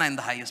saying Hosanna in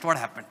the highest. What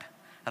happened?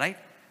 Right?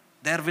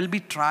 There will be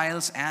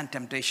trials and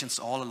temptations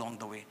all along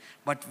the way.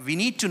 But we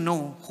need to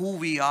know who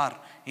we are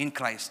in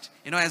Christ.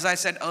 As I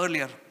said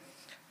earlier,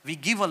 we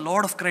give a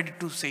lot of credit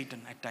to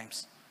Satan at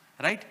times.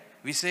 Right?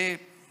 We say,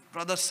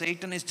 brother,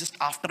 Satan is just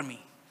after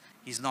me.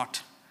 He's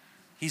not.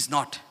 He's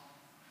not.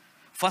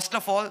 First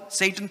of all,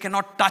 Satan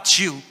cannot touch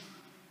you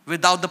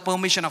without the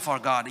permission of our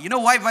God. You know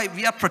why? Why?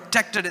 We are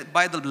protected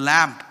by the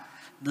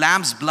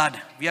lamb's blood.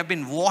 We have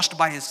been washed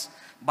by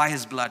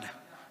his blood.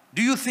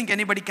 Do you think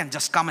anybody can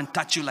just come and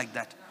touch you like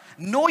that?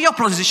 Know your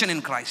position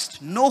in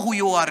Christ. Know who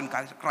you are in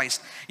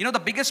Christ.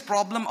 The biggest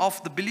problem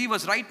of the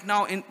believers right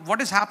now in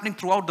what is happening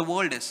throughout the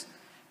world is,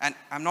 and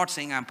I'm not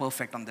saying I'm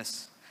perfect on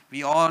this.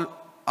 We all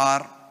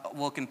are a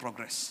work in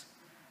progress.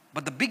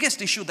 But the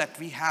biggest issue that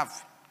we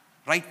have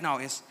right now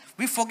is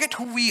we forget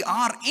who we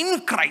are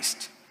in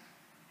Christ.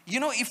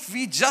 If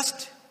we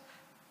just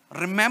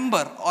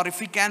remember, or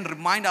if we can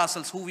remind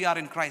ourselves who we are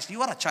in Christ,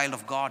 you are a child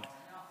of God.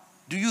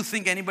 Do you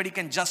think anybody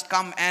can just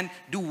come and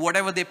do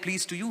whatever they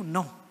please to you?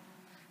 No.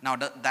 Now,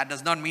 that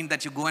does not mean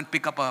that you go and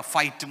pick up a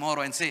fight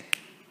tomorrow and say,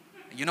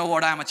 you know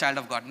what, I am a child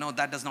of God. No,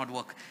 that does not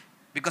work.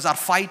 Because our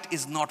fight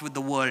is not with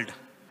the world.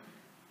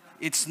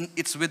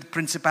 It's with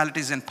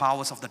principalities and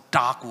powers of the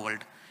dark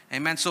world.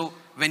 Amen. So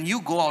when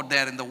you go out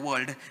there in the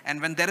world, and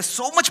when there is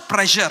so much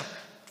pressure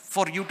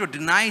for you to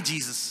deny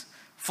Jesus,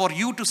 for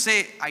you to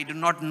say, I do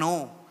not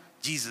know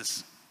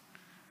Jesus,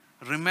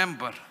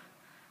 remember,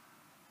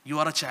 you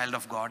are a child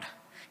of God.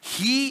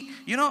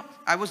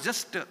 I was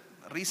just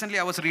recently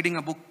I was reading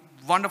a book,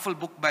 wonderful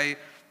book by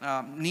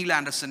Neil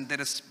Anderson.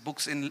 There is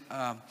books in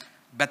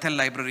Bethel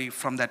Library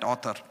from that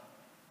author.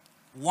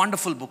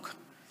 Wonderful book.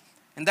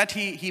 In that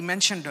he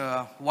mentioned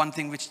one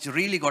thing which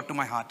really got to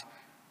my heart.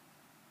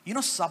 You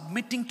know,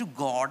 submitting to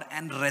God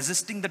and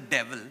resisting the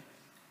devil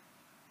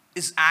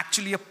is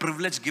actually a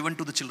privilege given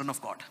to the children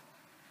of God.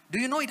 Do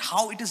you know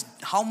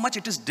how much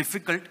it is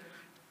difficult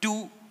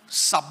to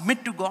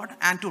submit to God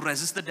and to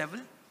resist the devil?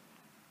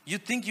 You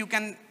think you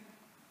can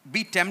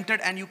be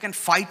tempted and you can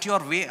fight your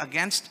way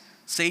against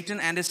Satan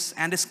and his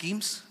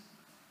schemes?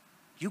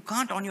 You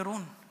can't on your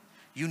own.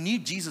 You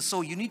need Jesus.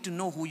 So you need to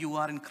know who you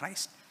are in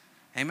Christ.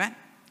 Amen.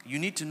 You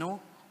need to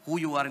know who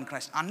you are in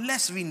Christ.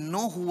 Unless we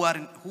know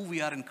who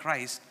we are in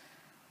Christ,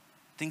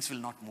 things will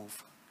not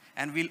move.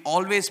 And we'll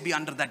always be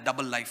under that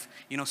double life.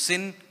 You know,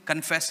 sin,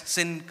 confess,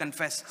 sin,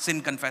 confess,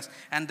 sin, confess.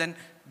 And then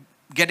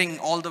getting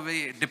all the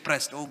way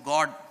depressed. Oh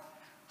God,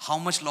 how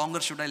much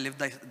longer should I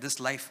live this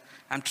life?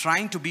 I'm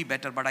trying to be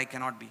better, but I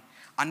cannot be.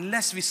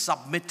 Unless we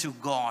submit to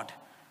God,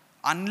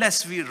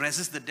 unless we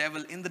resist the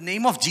devil in the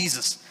name of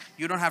Jesus,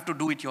 you don't have to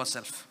do it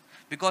yourself.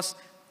 Because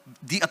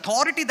the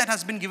authority that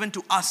has been given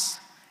to us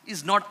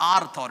is not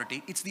our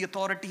authority. It's the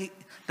authority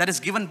that is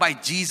given by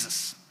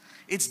Jesus.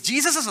 It's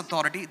Jesus'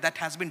 authority that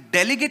has been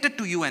delegated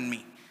to you and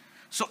me.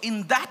 So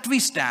in that we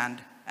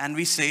stand and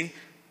we say,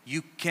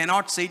 you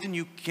cannot, Satan,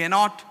 you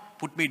cannot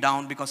put me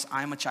down because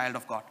I'm a child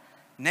of God.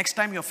 Next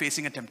time you're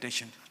facing a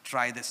temptation,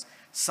 try this.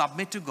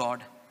 Submit to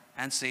God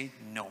and say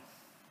no.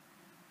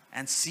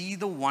 And see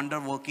the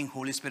wonder-working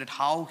Holy Spirit,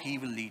 how He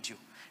will lead you.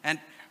 And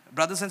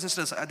brothers and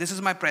sisters, this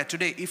is my prayer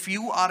today. If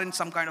you are in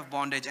some kind of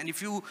bondage and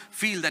if you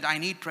feel that I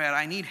need prayer,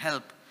 I need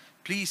help,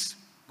 please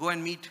go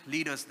and meet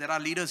leaders. There are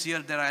leaders here,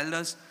 there are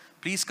elders.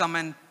 Please come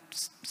and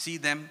see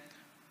them.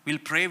 We'll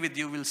pray with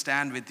you, we'll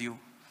stand with you.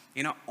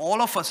 You know, all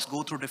of us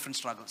go through different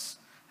struggles,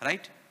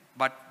 right?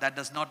 But that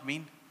does not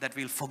mean that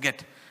we'll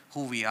forget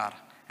who we are.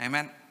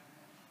 Amen.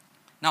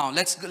 Now,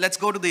 let's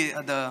go to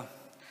the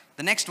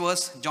next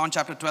verse, John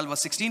chapter 12,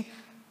 verse 16. It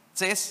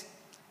says,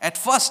 at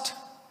first,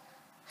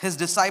 His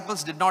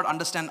disciples did not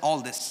understand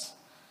all this.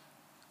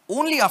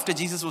 Only after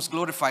Jesus was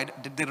glorified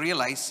did they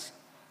realize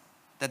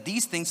that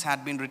these things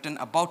had been written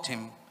about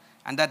Him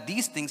and that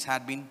these things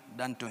had been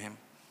done to Him.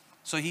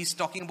 So He's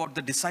talking about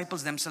the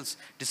disciples themselves,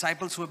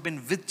 disciples who have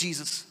been with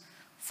Jesus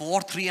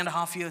for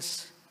 3.5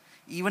 years.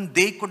 Even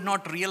they could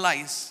not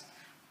realize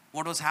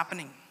what was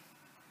happening.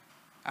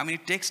 I mean,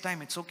 it takes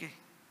time, it's okay.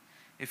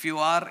 If you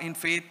are in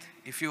faith,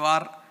 if you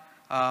are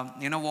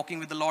walking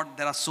with the Lord,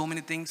 there are so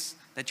many things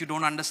that you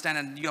don't understand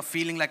and you are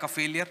feeling like a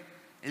failure.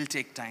 It'll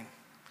take time.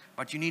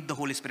 But you need the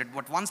Holy Spirit.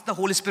 But once the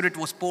Holy Spirit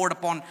was poured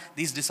upon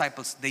these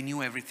disciples, they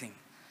knew everything.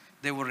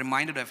 They were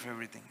reminded of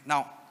everything.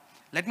 Now,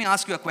 let me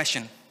ask you a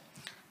question.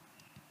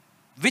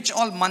 Which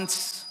all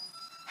months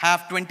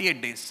have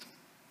 28 days?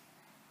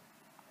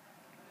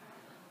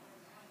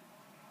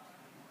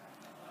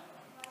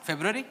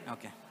 February?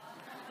 Okay.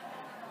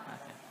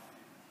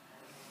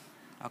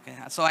 Okay,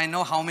 so I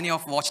know how many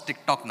of watch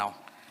TikTok now.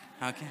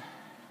 Okay.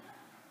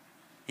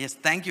 Yes,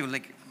 thank you.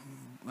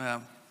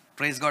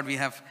 Praise God, we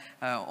have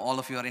all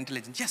of your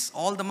intelligence. Yes,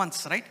 all the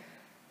months, right?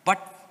 But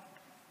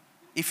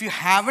if you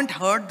haven't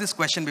heard this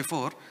question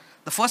before,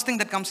 the first thing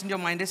that comes in your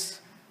mind is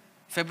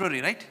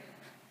February, right?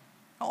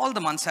 All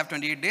the months have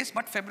 28 days,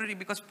 but February,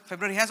 because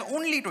February has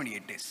only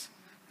 28 days,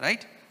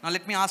 right? Now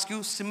let me ask you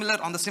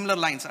on the similar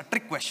lines, a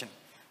trick question,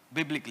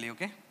 biblically,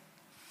 okay?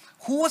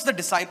 Who was the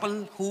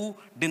disciple who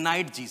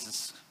denied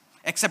Jesus?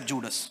 Except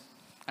Judas.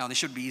 Now, this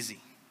should be easy.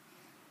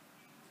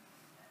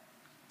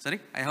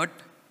 Sorry, I heard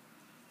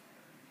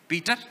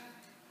Peter.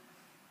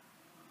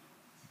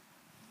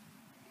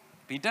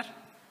 Peter?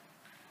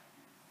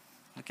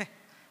 Okay.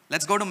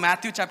 Let's go to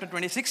Matthew chapter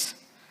 26,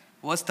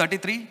 verse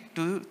 33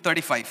 to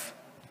 35.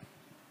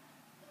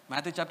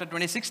 Matthew chapter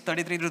 26,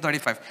 33 to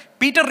 35.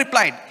 Peter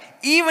replied,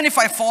 even if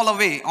I fall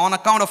away on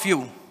account of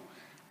you,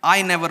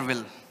 I never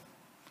will.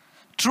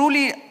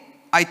 Truly,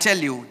 I tell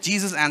you,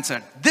 Jesus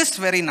answered, this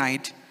very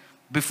night,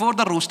 before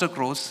the rooster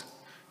crows,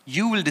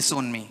 you will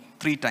disown me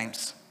 3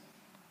 times.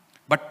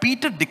 But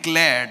Peter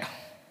declared,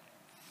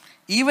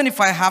 even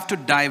if I have to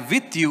die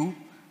with you,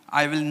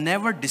 I will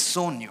never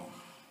disown you.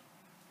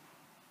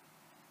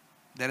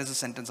 There is a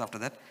sentence after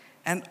that.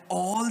 And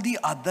all the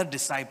other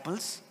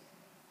disciples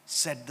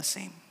said the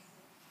same.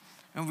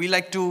 And we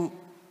like to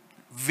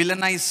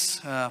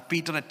villainize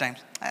Peter at times.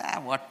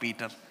 What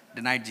Peter?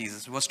 Denied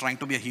Jesus. He was trying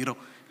to be a hero.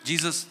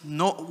 Jesus,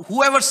 no,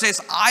 whoever says,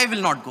 I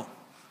will not go.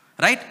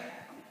 Right?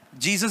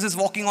 Jesus is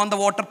walking on the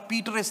water.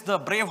 Peter is the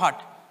brave heart.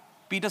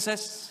 Peter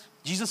says,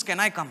 Jesus,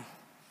 can I come?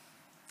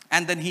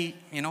 And then he,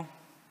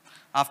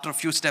 after a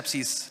few steps,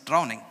 he's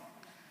drowning.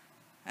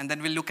 And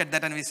then we look at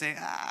that and we say,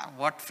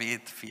 what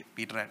faith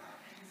Peter had.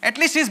 At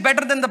least he's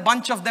better than the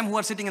bunch of them who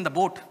are sitting in the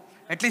boat.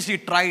 At least he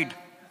tried.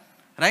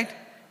 Right?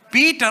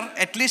 Peter,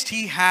 at least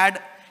he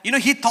had,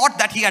 he thought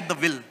that he had the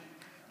will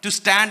to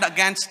stand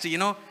against,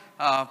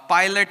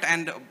 Pilate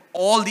and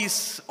all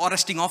these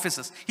arresting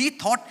officers. He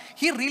thought,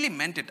 he really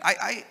meant it.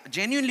 I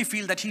genuinely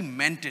feel that he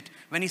meant it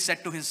when he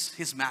said to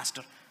his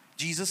master,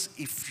 Jesus,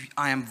 if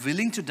I am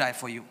willing to die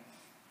for you.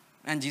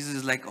 And Jesus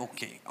is like,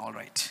 okay, all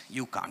right,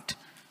 you can't.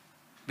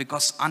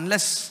 Because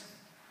unless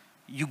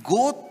you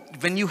go,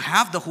 when you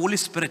have the Holy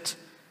Spirit,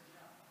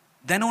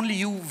 then only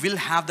you will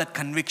have that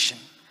conviction.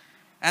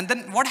 And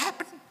then what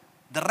happened?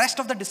 The rest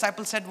of the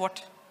disciples said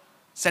what?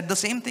 Said the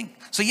same thing.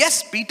 So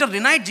yes, Peter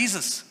denied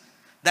Jesus.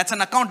 That's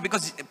an account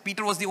because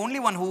Peter was the only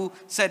one who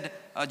said,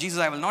 Jesus,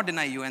 I will not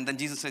deny you. And then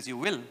Jesus says, you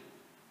will.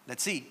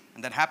 Let's see.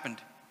 And that happened.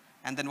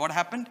 And then what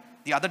happened?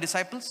 The other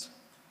disciples,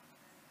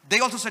 they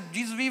also said,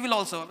 Jesus, we will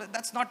also.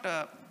 That's not,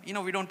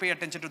 we don't pay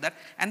attention to that.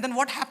 And then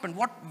what happened?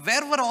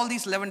 Where were all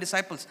these 10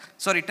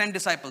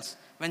 disciples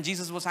when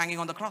Jesus was hanging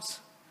on the cross?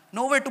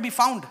 Nowhere to be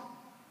found.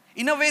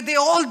 In a way, they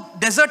all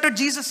deserted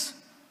Jesus.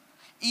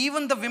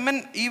 Even the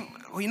women,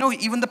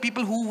 even the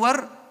people who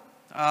were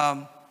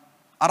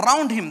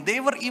around him, they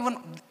were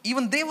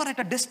they were at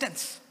a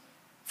distance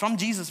from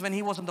Jesus when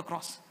he was on the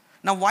cross.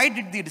 Now, why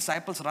did the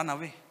disciples run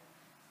away?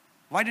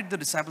 Why did the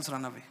disciples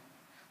run away?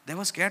 They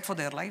were scared for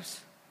their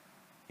lives.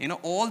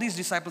 All these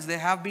disciples, they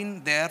have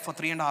been there for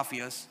 3.5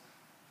 years,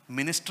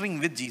 ministering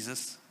with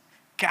Jesus,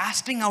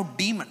 casting out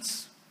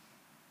demons,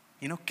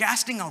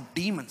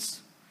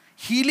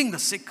 healing the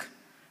sick,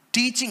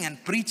 teaching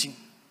and preaching.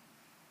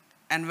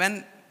 And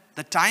when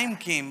the time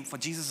came for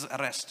Jesus'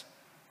 arrest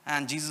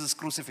and Jesus'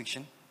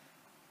 crucifixion,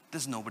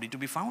 there's nobody to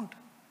be found.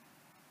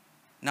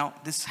 Now,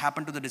 this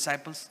happened to the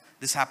disciples.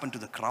 This happened to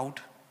the crowd,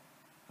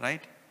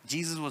 right?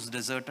 Jesus was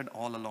deserted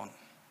all alone.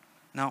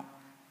 Now,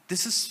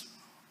 this is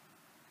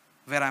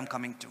where I'm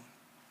coming to.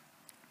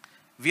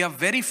 We are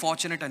very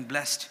fortunate and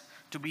blessed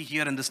to be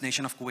here in this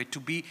nation of Kuwait,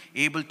 to be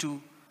able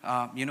to,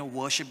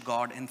 worship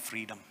God in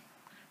freedom,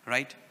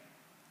 right?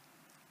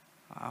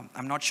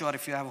 I'm not sure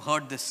if you have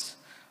heard this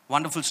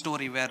wonderful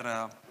story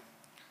where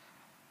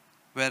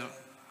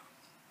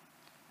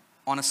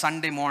on a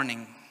Sunday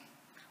morning,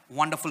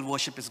 wonderful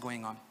worship is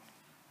going on.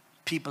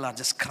 People are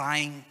just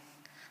crying,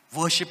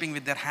 worshiping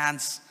with their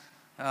hands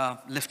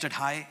lifted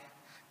high.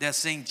 They're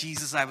saying,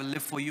 Jesus, I will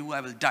live for you,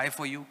 I will die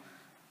for you.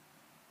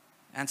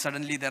 And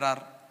suddenly there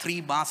are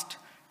 3 masked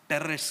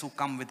terrorists who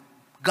come with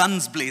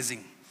guns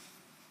blazing.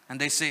 And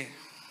they say,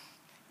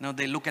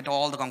 they look at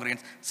all the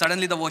congregants.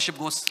 Suddenly the worship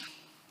goes,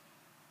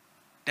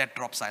 dead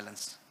drop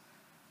silence.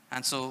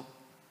 And so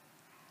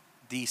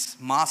these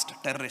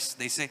masked terrorists,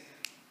 they say,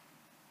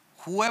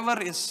 whoever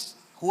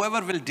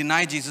will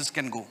deny Jesus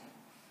can go.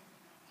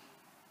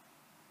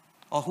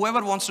 Or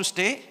whoever wants to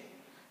stay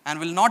and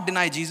will not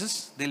deny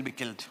Jesus, they'll be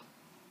killed.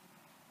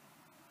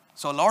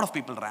 So a lot of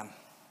people ran.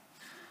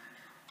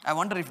 I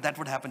wonder if that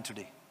would happen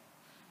today.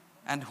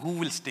 And who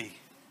will stay?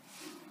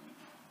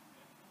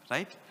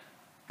 Right?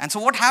 And so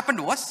what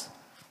happened was,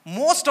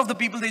 most of the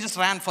people, they just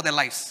ran for their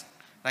lives.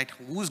 Right?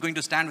 Who's going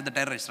to stand with the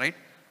terrorists, right?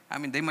 I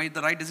mean, they made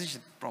the right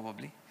decision,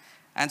 probably.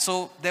 And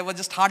so there were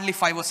just hardly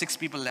 5 or 6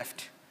 people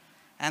left.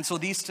 And so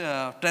these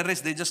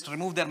terrorists, they just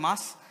remove their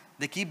masks.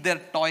 They keep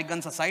their toy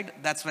guns aside.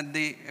 That's when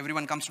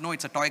everyone comes to know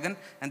it's a toy gun.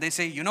 And they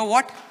say, you know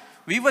what?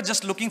 We were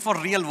just looking for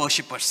real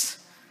worshippers.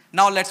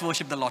 Now let's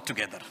worship the Lord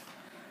together.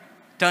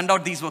 Turned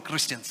out these were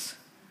Christians.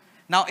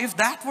 Now, if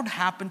that would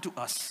happen to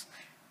us,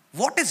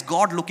 what is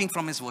God looking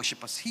from his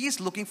worshippers? He is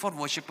looking for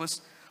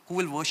worshippers who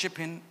will worship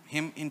him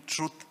in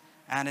truth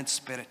and in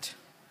spirit.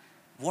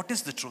 What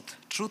is the truth?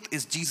 Truth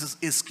is Jesus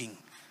is King,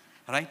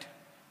 right?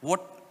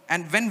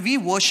 And when we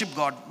worship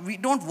God, we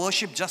don't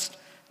worship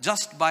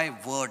just by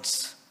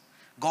words.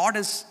 God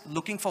is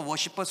looking for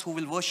worshippers who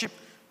will worship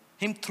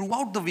him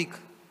throughout the week,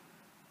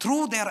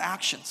 through their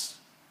actions.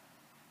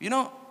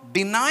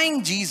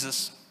 Denying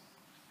Jesus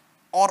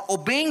or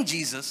obeying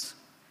Jesus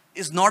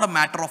is not a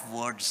matter of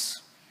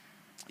words.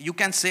 You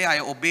can say, I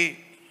obey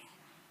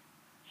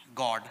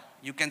God.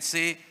 You can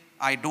say,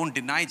 I don't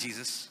deny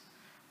Jesus.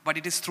 But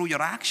it is through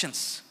your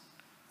actions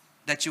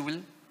that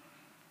you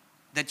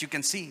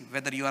can see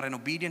whether you are an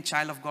obedient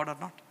child of God or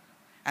not.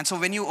 And so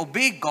when you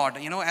obey God,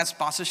 as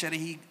Pastor Sherry,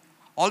 he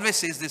always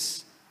says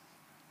this,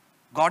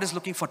 God is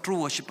looking for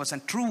true worshippers,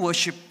 and true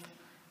worship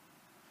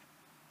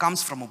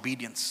comes from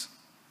obedience.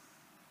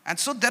 And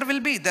so there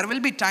will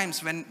be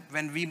times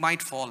when we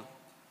might fall.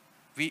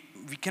 We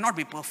cannot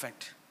be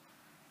perfect,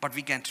 but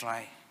we can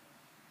try.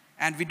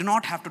 And we do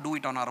not have to do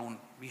it on our own.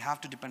 We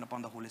have to depend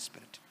upon the Holy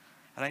Spirit.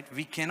 Right?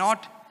 We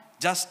cannot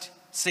just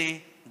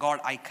say, God,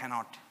 I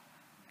cannot.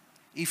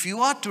 If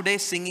you are today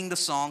singing the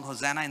song,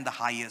 Hosanna in the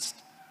highest,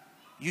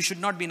 you should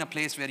not be in a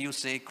place where you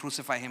say,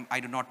 crucify him, I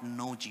do not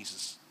know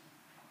Jesus.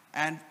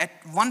 And at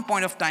one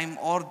point of time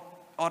or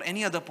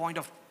any other point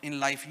in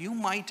life, you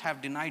might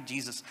have denied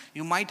Jesus.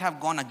 You might have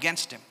gone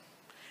against him.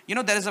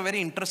 There is a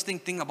very interesting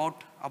thing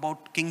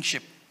about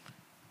kingship.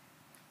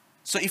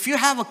 So if you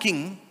have a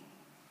king,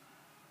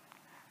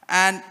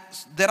 and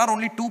there are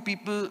only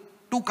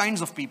two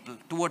kinds of people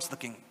towards the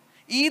king.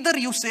 Either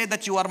you say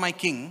that you are my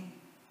king,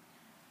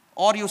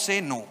 or you say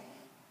no.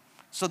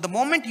 So the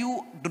moment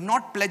you do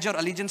not pledge your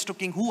allegiance to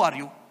king, who are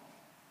you?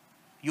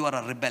 You are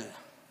a rebel.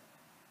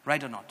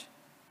 Right or not?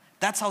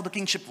 That's how the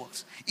kingship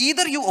works.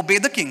 Either you obey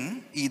the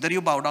king, either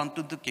you bow down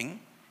to the king.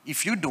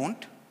 If you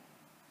don't,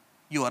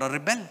 you are a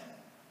rebel.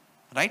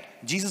 right?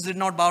 Jesus did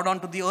not bow down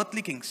to the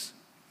earthly kings.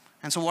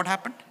 And so what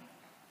happened?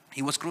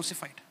 He was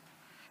crucified.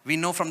 We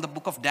know from the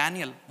book of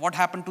Daniel what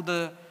happened to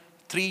the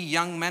 3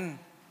 young men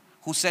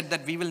who said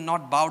that we will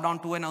not bow down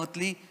to an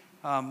earthly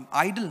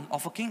idol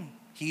of a king.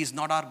 He is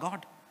not our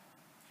God.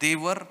 They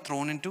were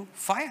thrown into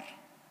fire.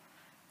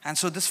 And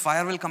so this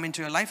fire will come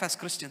into your life as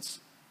Christians.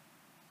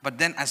 But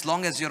then as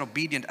long as you're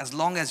obedient, as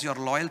long as you're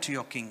loyal to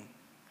your king,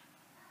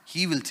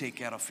 he will take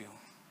care of you.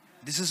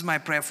 This is my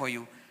prayer for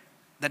you,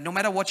 that no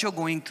matter what you're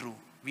going through,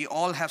 we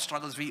all have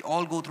struggles, we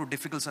all go through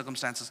difficult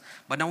circumstances,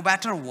 but no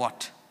matter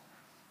what,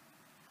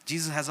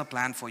 Jesus has a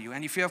plan for you.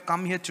 And if you have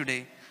come here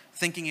today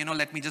thinking,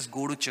 let me just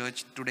go to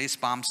church, today's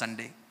Palm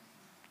Sunday,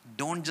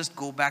 don't just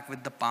go back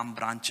with the palm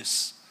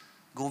branches.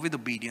 Go with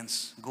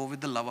obedience. Go with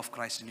the love of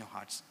Christ in your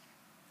hearts.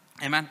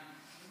 Amen.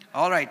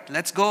 All right,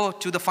 let's go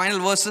to the final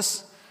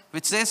verses,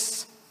 which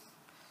says,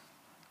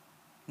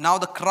 now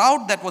the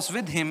crowd that was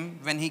with him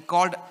when he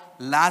called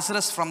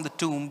Lazarus from the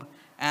tomb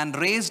and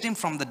raised him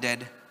from the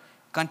dead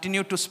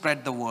continued to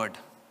spread the word.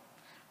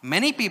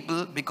 Many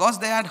people, because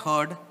they had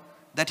heard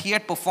that he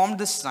had performed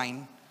this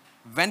sign,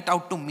 went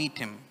out to meet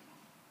him.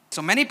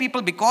 So many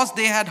people, because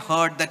they had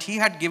heard that he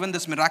had given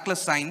this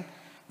miraculous sign,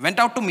 went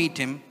out to meet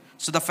him.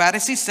 So the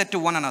Pharisees said to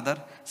one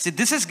another, see,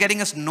 this is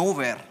getting us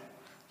nowhere.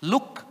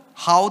 Look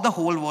how the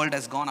whole world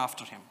has gone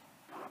after him.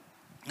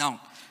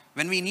 Now,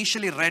 when we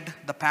initially read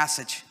the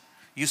passage,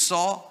 you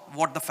saw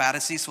what the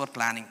Pharisees were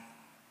planning.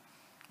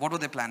 What were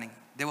they planning?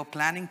 They were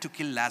planning to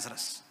kill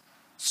Lazarus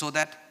so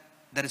that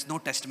there is no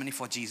testimony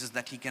for Jesus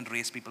that he can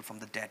raise people from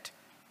the dead.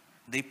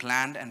 They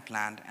planned,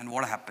 and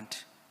what happened?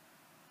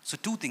 So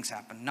 2 things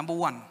happened. Number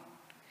 1,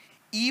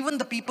 even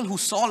the people who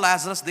saw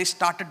Lazarus, they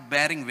started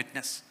bearing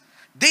witness.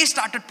 They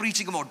started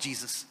preaching about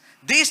Jesus.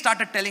 They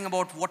started telling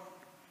about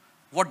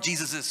what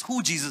Jesus is,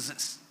 who Jesus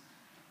is.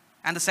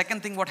 And the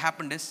second thing what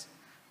happened is,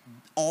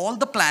 all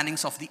the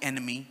plannings of the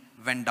enemy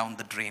went down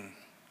the drain.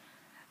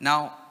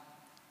 Now,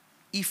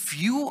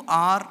 if you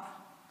are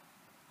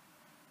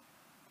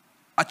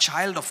a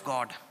child of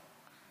God,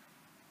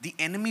 the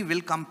enemy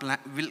will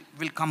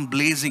come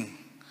blazing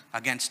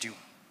against you.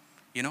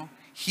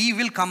 He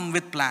will come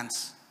with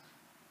plans.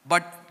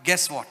 But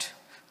guess what?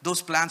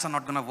 Those plans are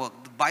not going to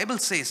work. The Bible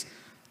says,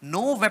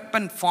 no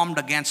weapon formed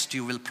against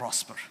you will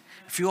prosper.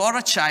 If you are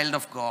a child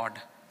of God,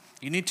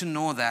 you need to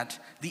know that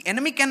the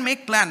enemy can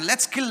make plan.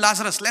 Let's kill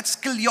Lazarus. Let's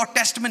kill your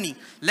testimony.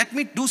 Let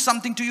me do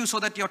something to you so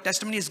that your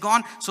testimony is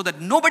gone, so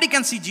that nobody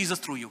can see Jesus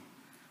through you.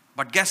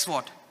 But guess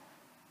what?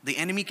 The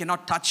enemy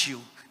cannot touch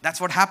you. That's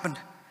what happened.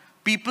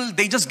 People,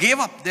 they just gave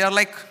up. They are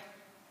like,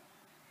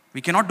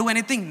 we cannot do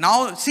anything.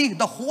 Now, see,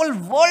 the whole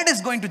world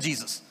is going to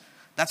Jesus.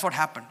 That's what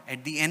happened.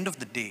 At the end of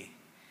the day,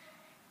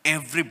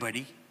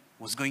 everybody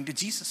was going to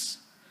Jesus.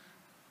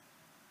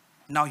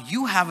 Now,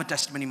 you have a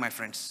testimony, my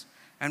friends.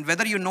 And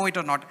whether you know it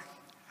or not,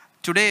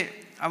 today,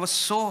 I was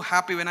so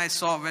happy when I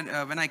saw,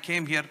 when I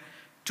came here,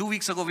 2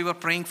 weeks ago, we were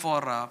praying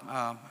for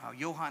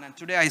Johan. And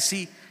today I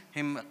see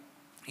him,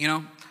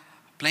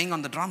 playing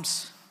on the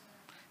drums.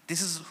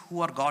 This is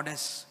who our God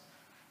is.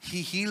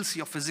 He heals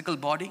your physical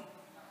body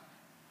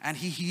and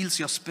he heals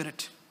your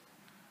spirit.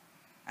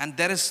 And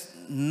there is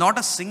not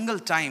a single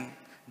time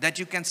that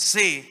you can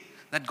say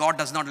that God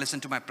does not listen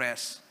to my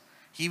prayers.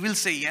 He will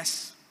say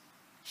yes.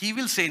 He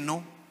will say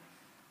no.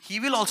 He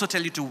will also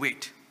tell you to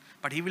wait.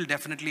 But he will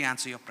definitely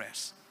answer your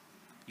prayers.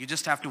 You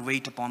just have to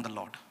wait upon the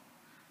Lord.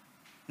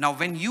 Now,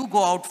 when you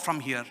go out from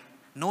here,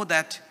 know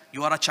that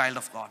you are a child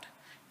of God.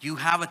 You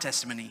have a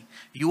testimony.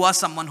 You are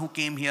someone who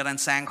came here and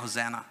sang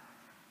Hosanna.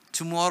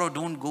 Tomorrow,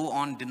 don't go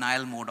on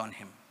denial mode on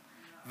him.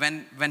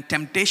 When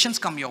temptations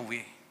come your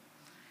way,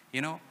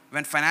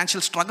 when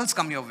financial struggles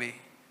come your way,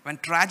 when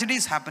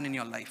tragedies happen in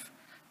your life,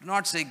 do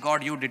not say,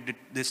 God, you did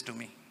this to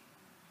me.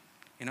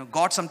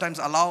 God sometimes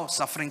allows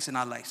sufferings in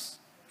our lives.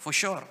 For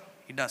sure,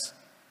 he does.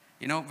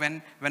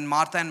 When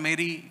Martha and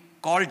Mary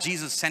called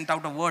Jesus, sent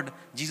out a word,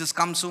 Jesus,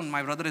 come soon,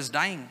 my brother is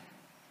dying.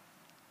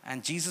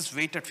 And Jesus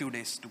waited a few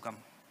days to come.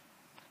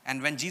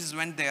 And when Jesus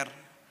went there,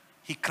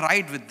 he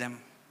cried with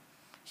them.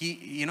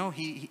 He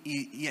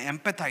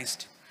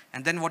empathized.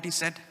 And then what he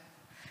said,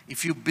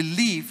 if you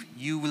believe,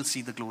 you will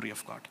see the glory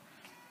of God.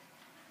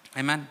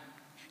 Amen.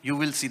 You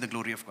will see the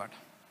glory of God.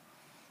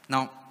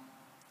 Now,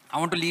 I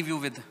want to leave you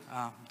with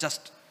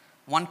just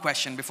one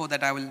question. Before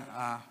that, I will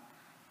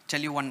tell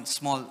you one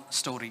small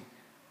story.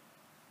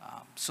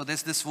 So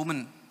there's this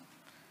woman,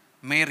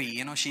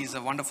 Mary, she's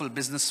a wonderful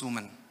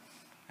businesswoman.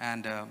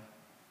 And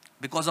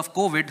because of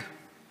COVID,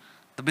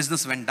 the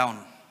business went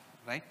down,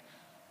 right?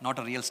 Not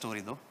a real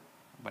story though,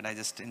 but I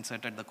just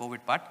inserted the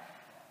COVID part.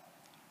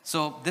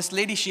 So this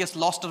lady, she has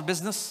lost her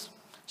business.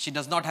 She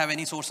does not have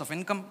any source of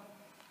income.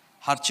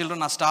 Her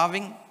children are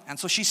starving. And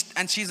so she's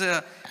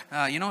a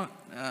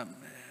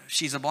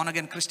born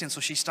again Christian.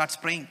 So she starts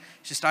praying.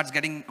 She starts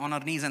getting on her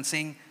knees and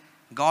saying,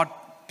 God,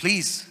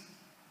 please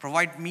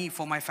provide me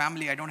for my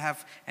family. I don't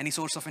have any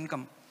source of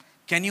income.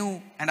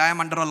 And I am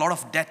under a lot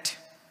of debt.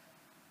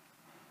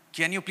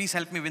 Can you please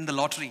help me win the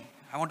lottery?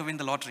 I want to win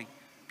the lottery.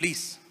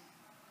 Please.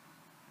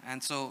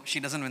 And so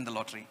she doesn't win the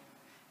lottery.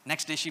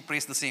 Next day she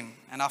prays the same.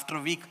 And after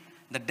a week,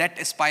 the debt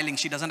is piling.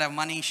 She doesn't have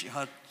money.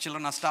 Her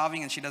children are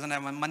starving and she doesn't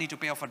have money to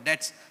pay off her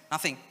debts.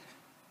 Nothing.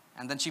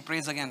 And then she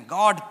prays again.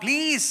 God,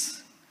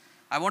 please,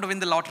 I want to win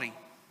the lottery.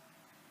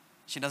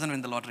 She doesn't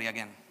win the lottery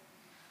again.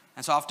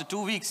 And so after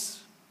 2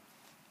 weeks,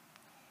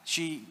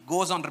 she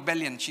goes on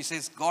rebellion. She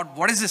says, God,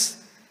 what is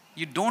this?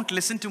 You don't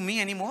listen to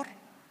me anymore?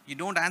 You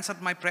don't answer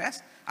my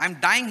prayers? I'm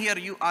dying here.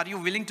 Are you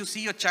willing to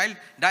see your child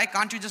die?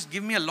 Can't you just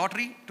give me a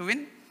lottery to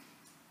win?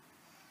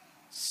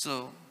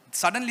 So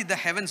suddenly the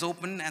heavens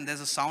open and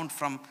there's a sound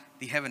from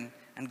the heaven.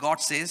 And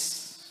God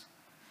says,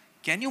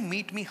 can you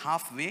meet me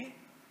halfway?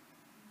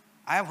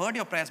 I have heard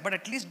your prayers, but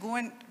at least go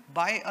and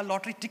buy a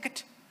lottery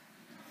ticket.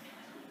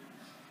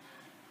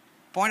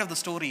 Point of the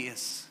story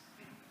is,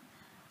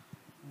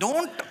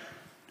 don't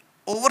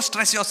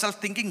overstress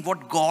yourself thinking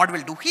what God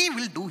will do. He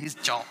will do his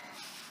job.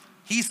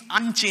 He's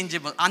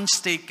unchangeable,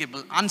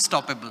 unshakable,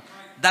 unstoppable.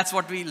 That's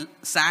what we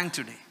sang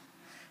today.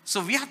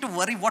 So we have to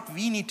worry what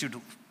we need to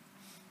do.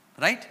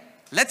 Right?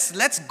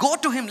 Let's go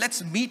to him.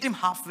 Let's meet him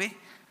halfway.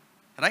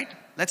 Right?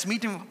 Let's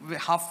meet him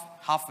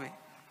halfway.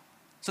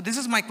 So this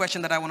is my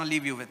question that I want to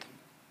leave you with.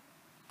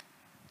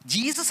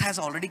 Jesus has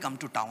already come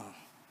to town.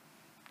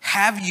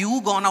 Have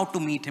you gone out to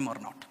meet him or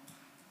not?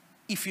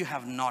 If you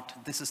have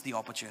not, this is the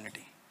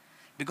opportunity.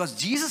 Because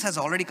Jesus has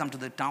already come to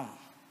the town.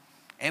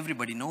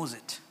 Everybody knows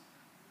it.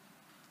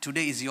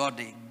 Today is your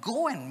day.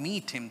 Go and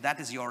meet him. That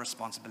is your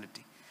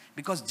responsibility.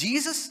 Because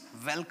Jesus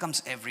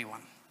welcomes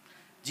everyone.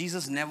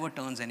 Jesus never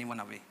turns anyone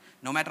away.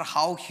 No matter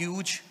how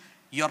huge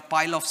your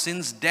pile of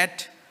sins,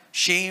 debt,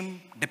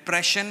 shame,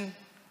 depression,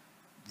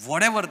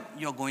 whatever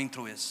you're going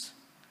through is,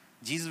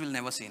 Jesus will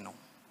never say no.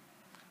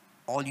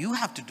 All you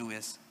have to do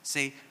is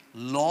say,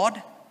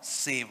 Lord,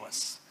 save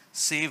us.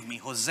 Save me.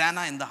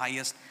 Hosanna in the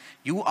highest.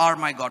 You are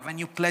my God. When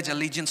you pledge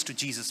allegiance to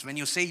Jesus, when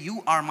you say,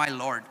 you are my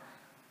Lord,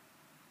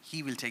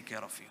 he will take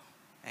care of you.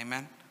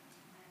 Amen.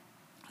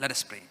 Let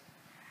us pray.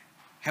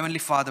 Heavenly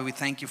Father, we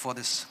thank you for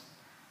this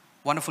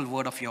wonderful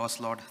word of yours,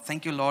 Lord.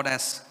 Thank you, Lord,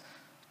 as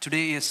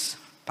today is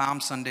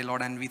Palm Sunday,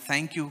 Lord, and we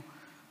thank you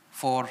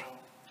for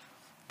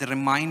the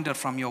reminder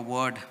from your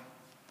word,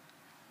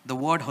 the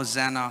word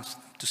Hosanna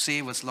to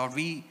save us, Lord.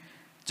 We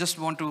just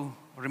want to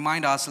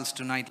remind ourselves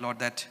tonight, Lord,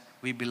 that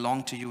we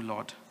belong to you,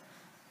 Lord.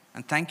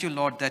 And thank you,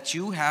 Lord, that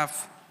you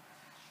have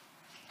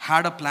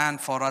had a plan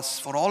for us,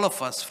 for all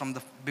of us, from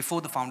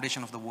before the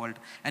foundation of the world.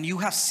 And you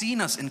have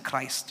seen us in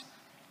Christ.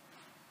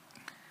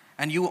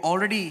 And you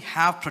already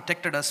have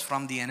protected us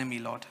from the enemy,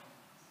 Lord.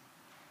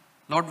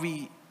 Lord,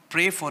 we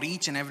pray for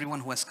each and everyone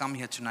who has come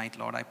here tonight,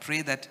 Lord. I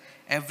pray that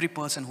every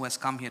person who has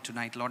come here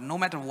tonight, Lord, no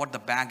matter what the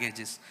baggage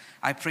is,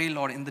 I pray,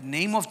 Lord, in the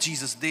name of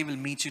Jesus, they will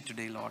meet you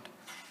today, Lord.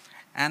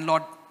 And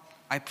Lord,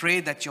 I pray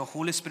that your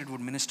Holy Spirit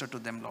would minister to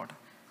them, Lord.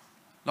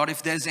 Lord,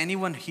 if there's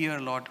anyone here,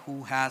 Lord,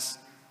 who has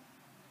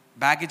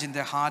baggage in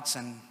their hearts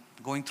and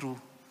going through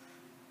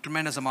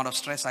tremendous amount of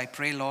stress, I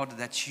pray, Lord,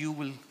 that you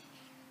will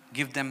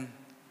give them,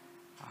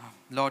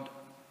 Lord,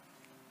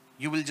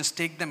 you will just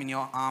take them in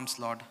your arms,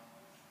 Lord,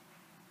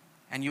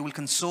 and you will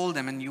console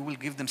them and you will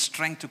give them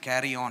strength to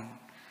carry on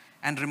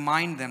and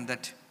remind them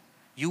that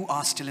you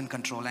are still in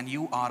control and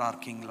you are our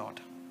King,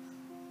 Lord.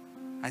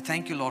 I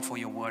thank you, Lord, for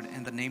your word.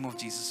 In the name of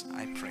Jesus,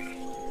 I pray.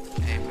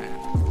 Amen.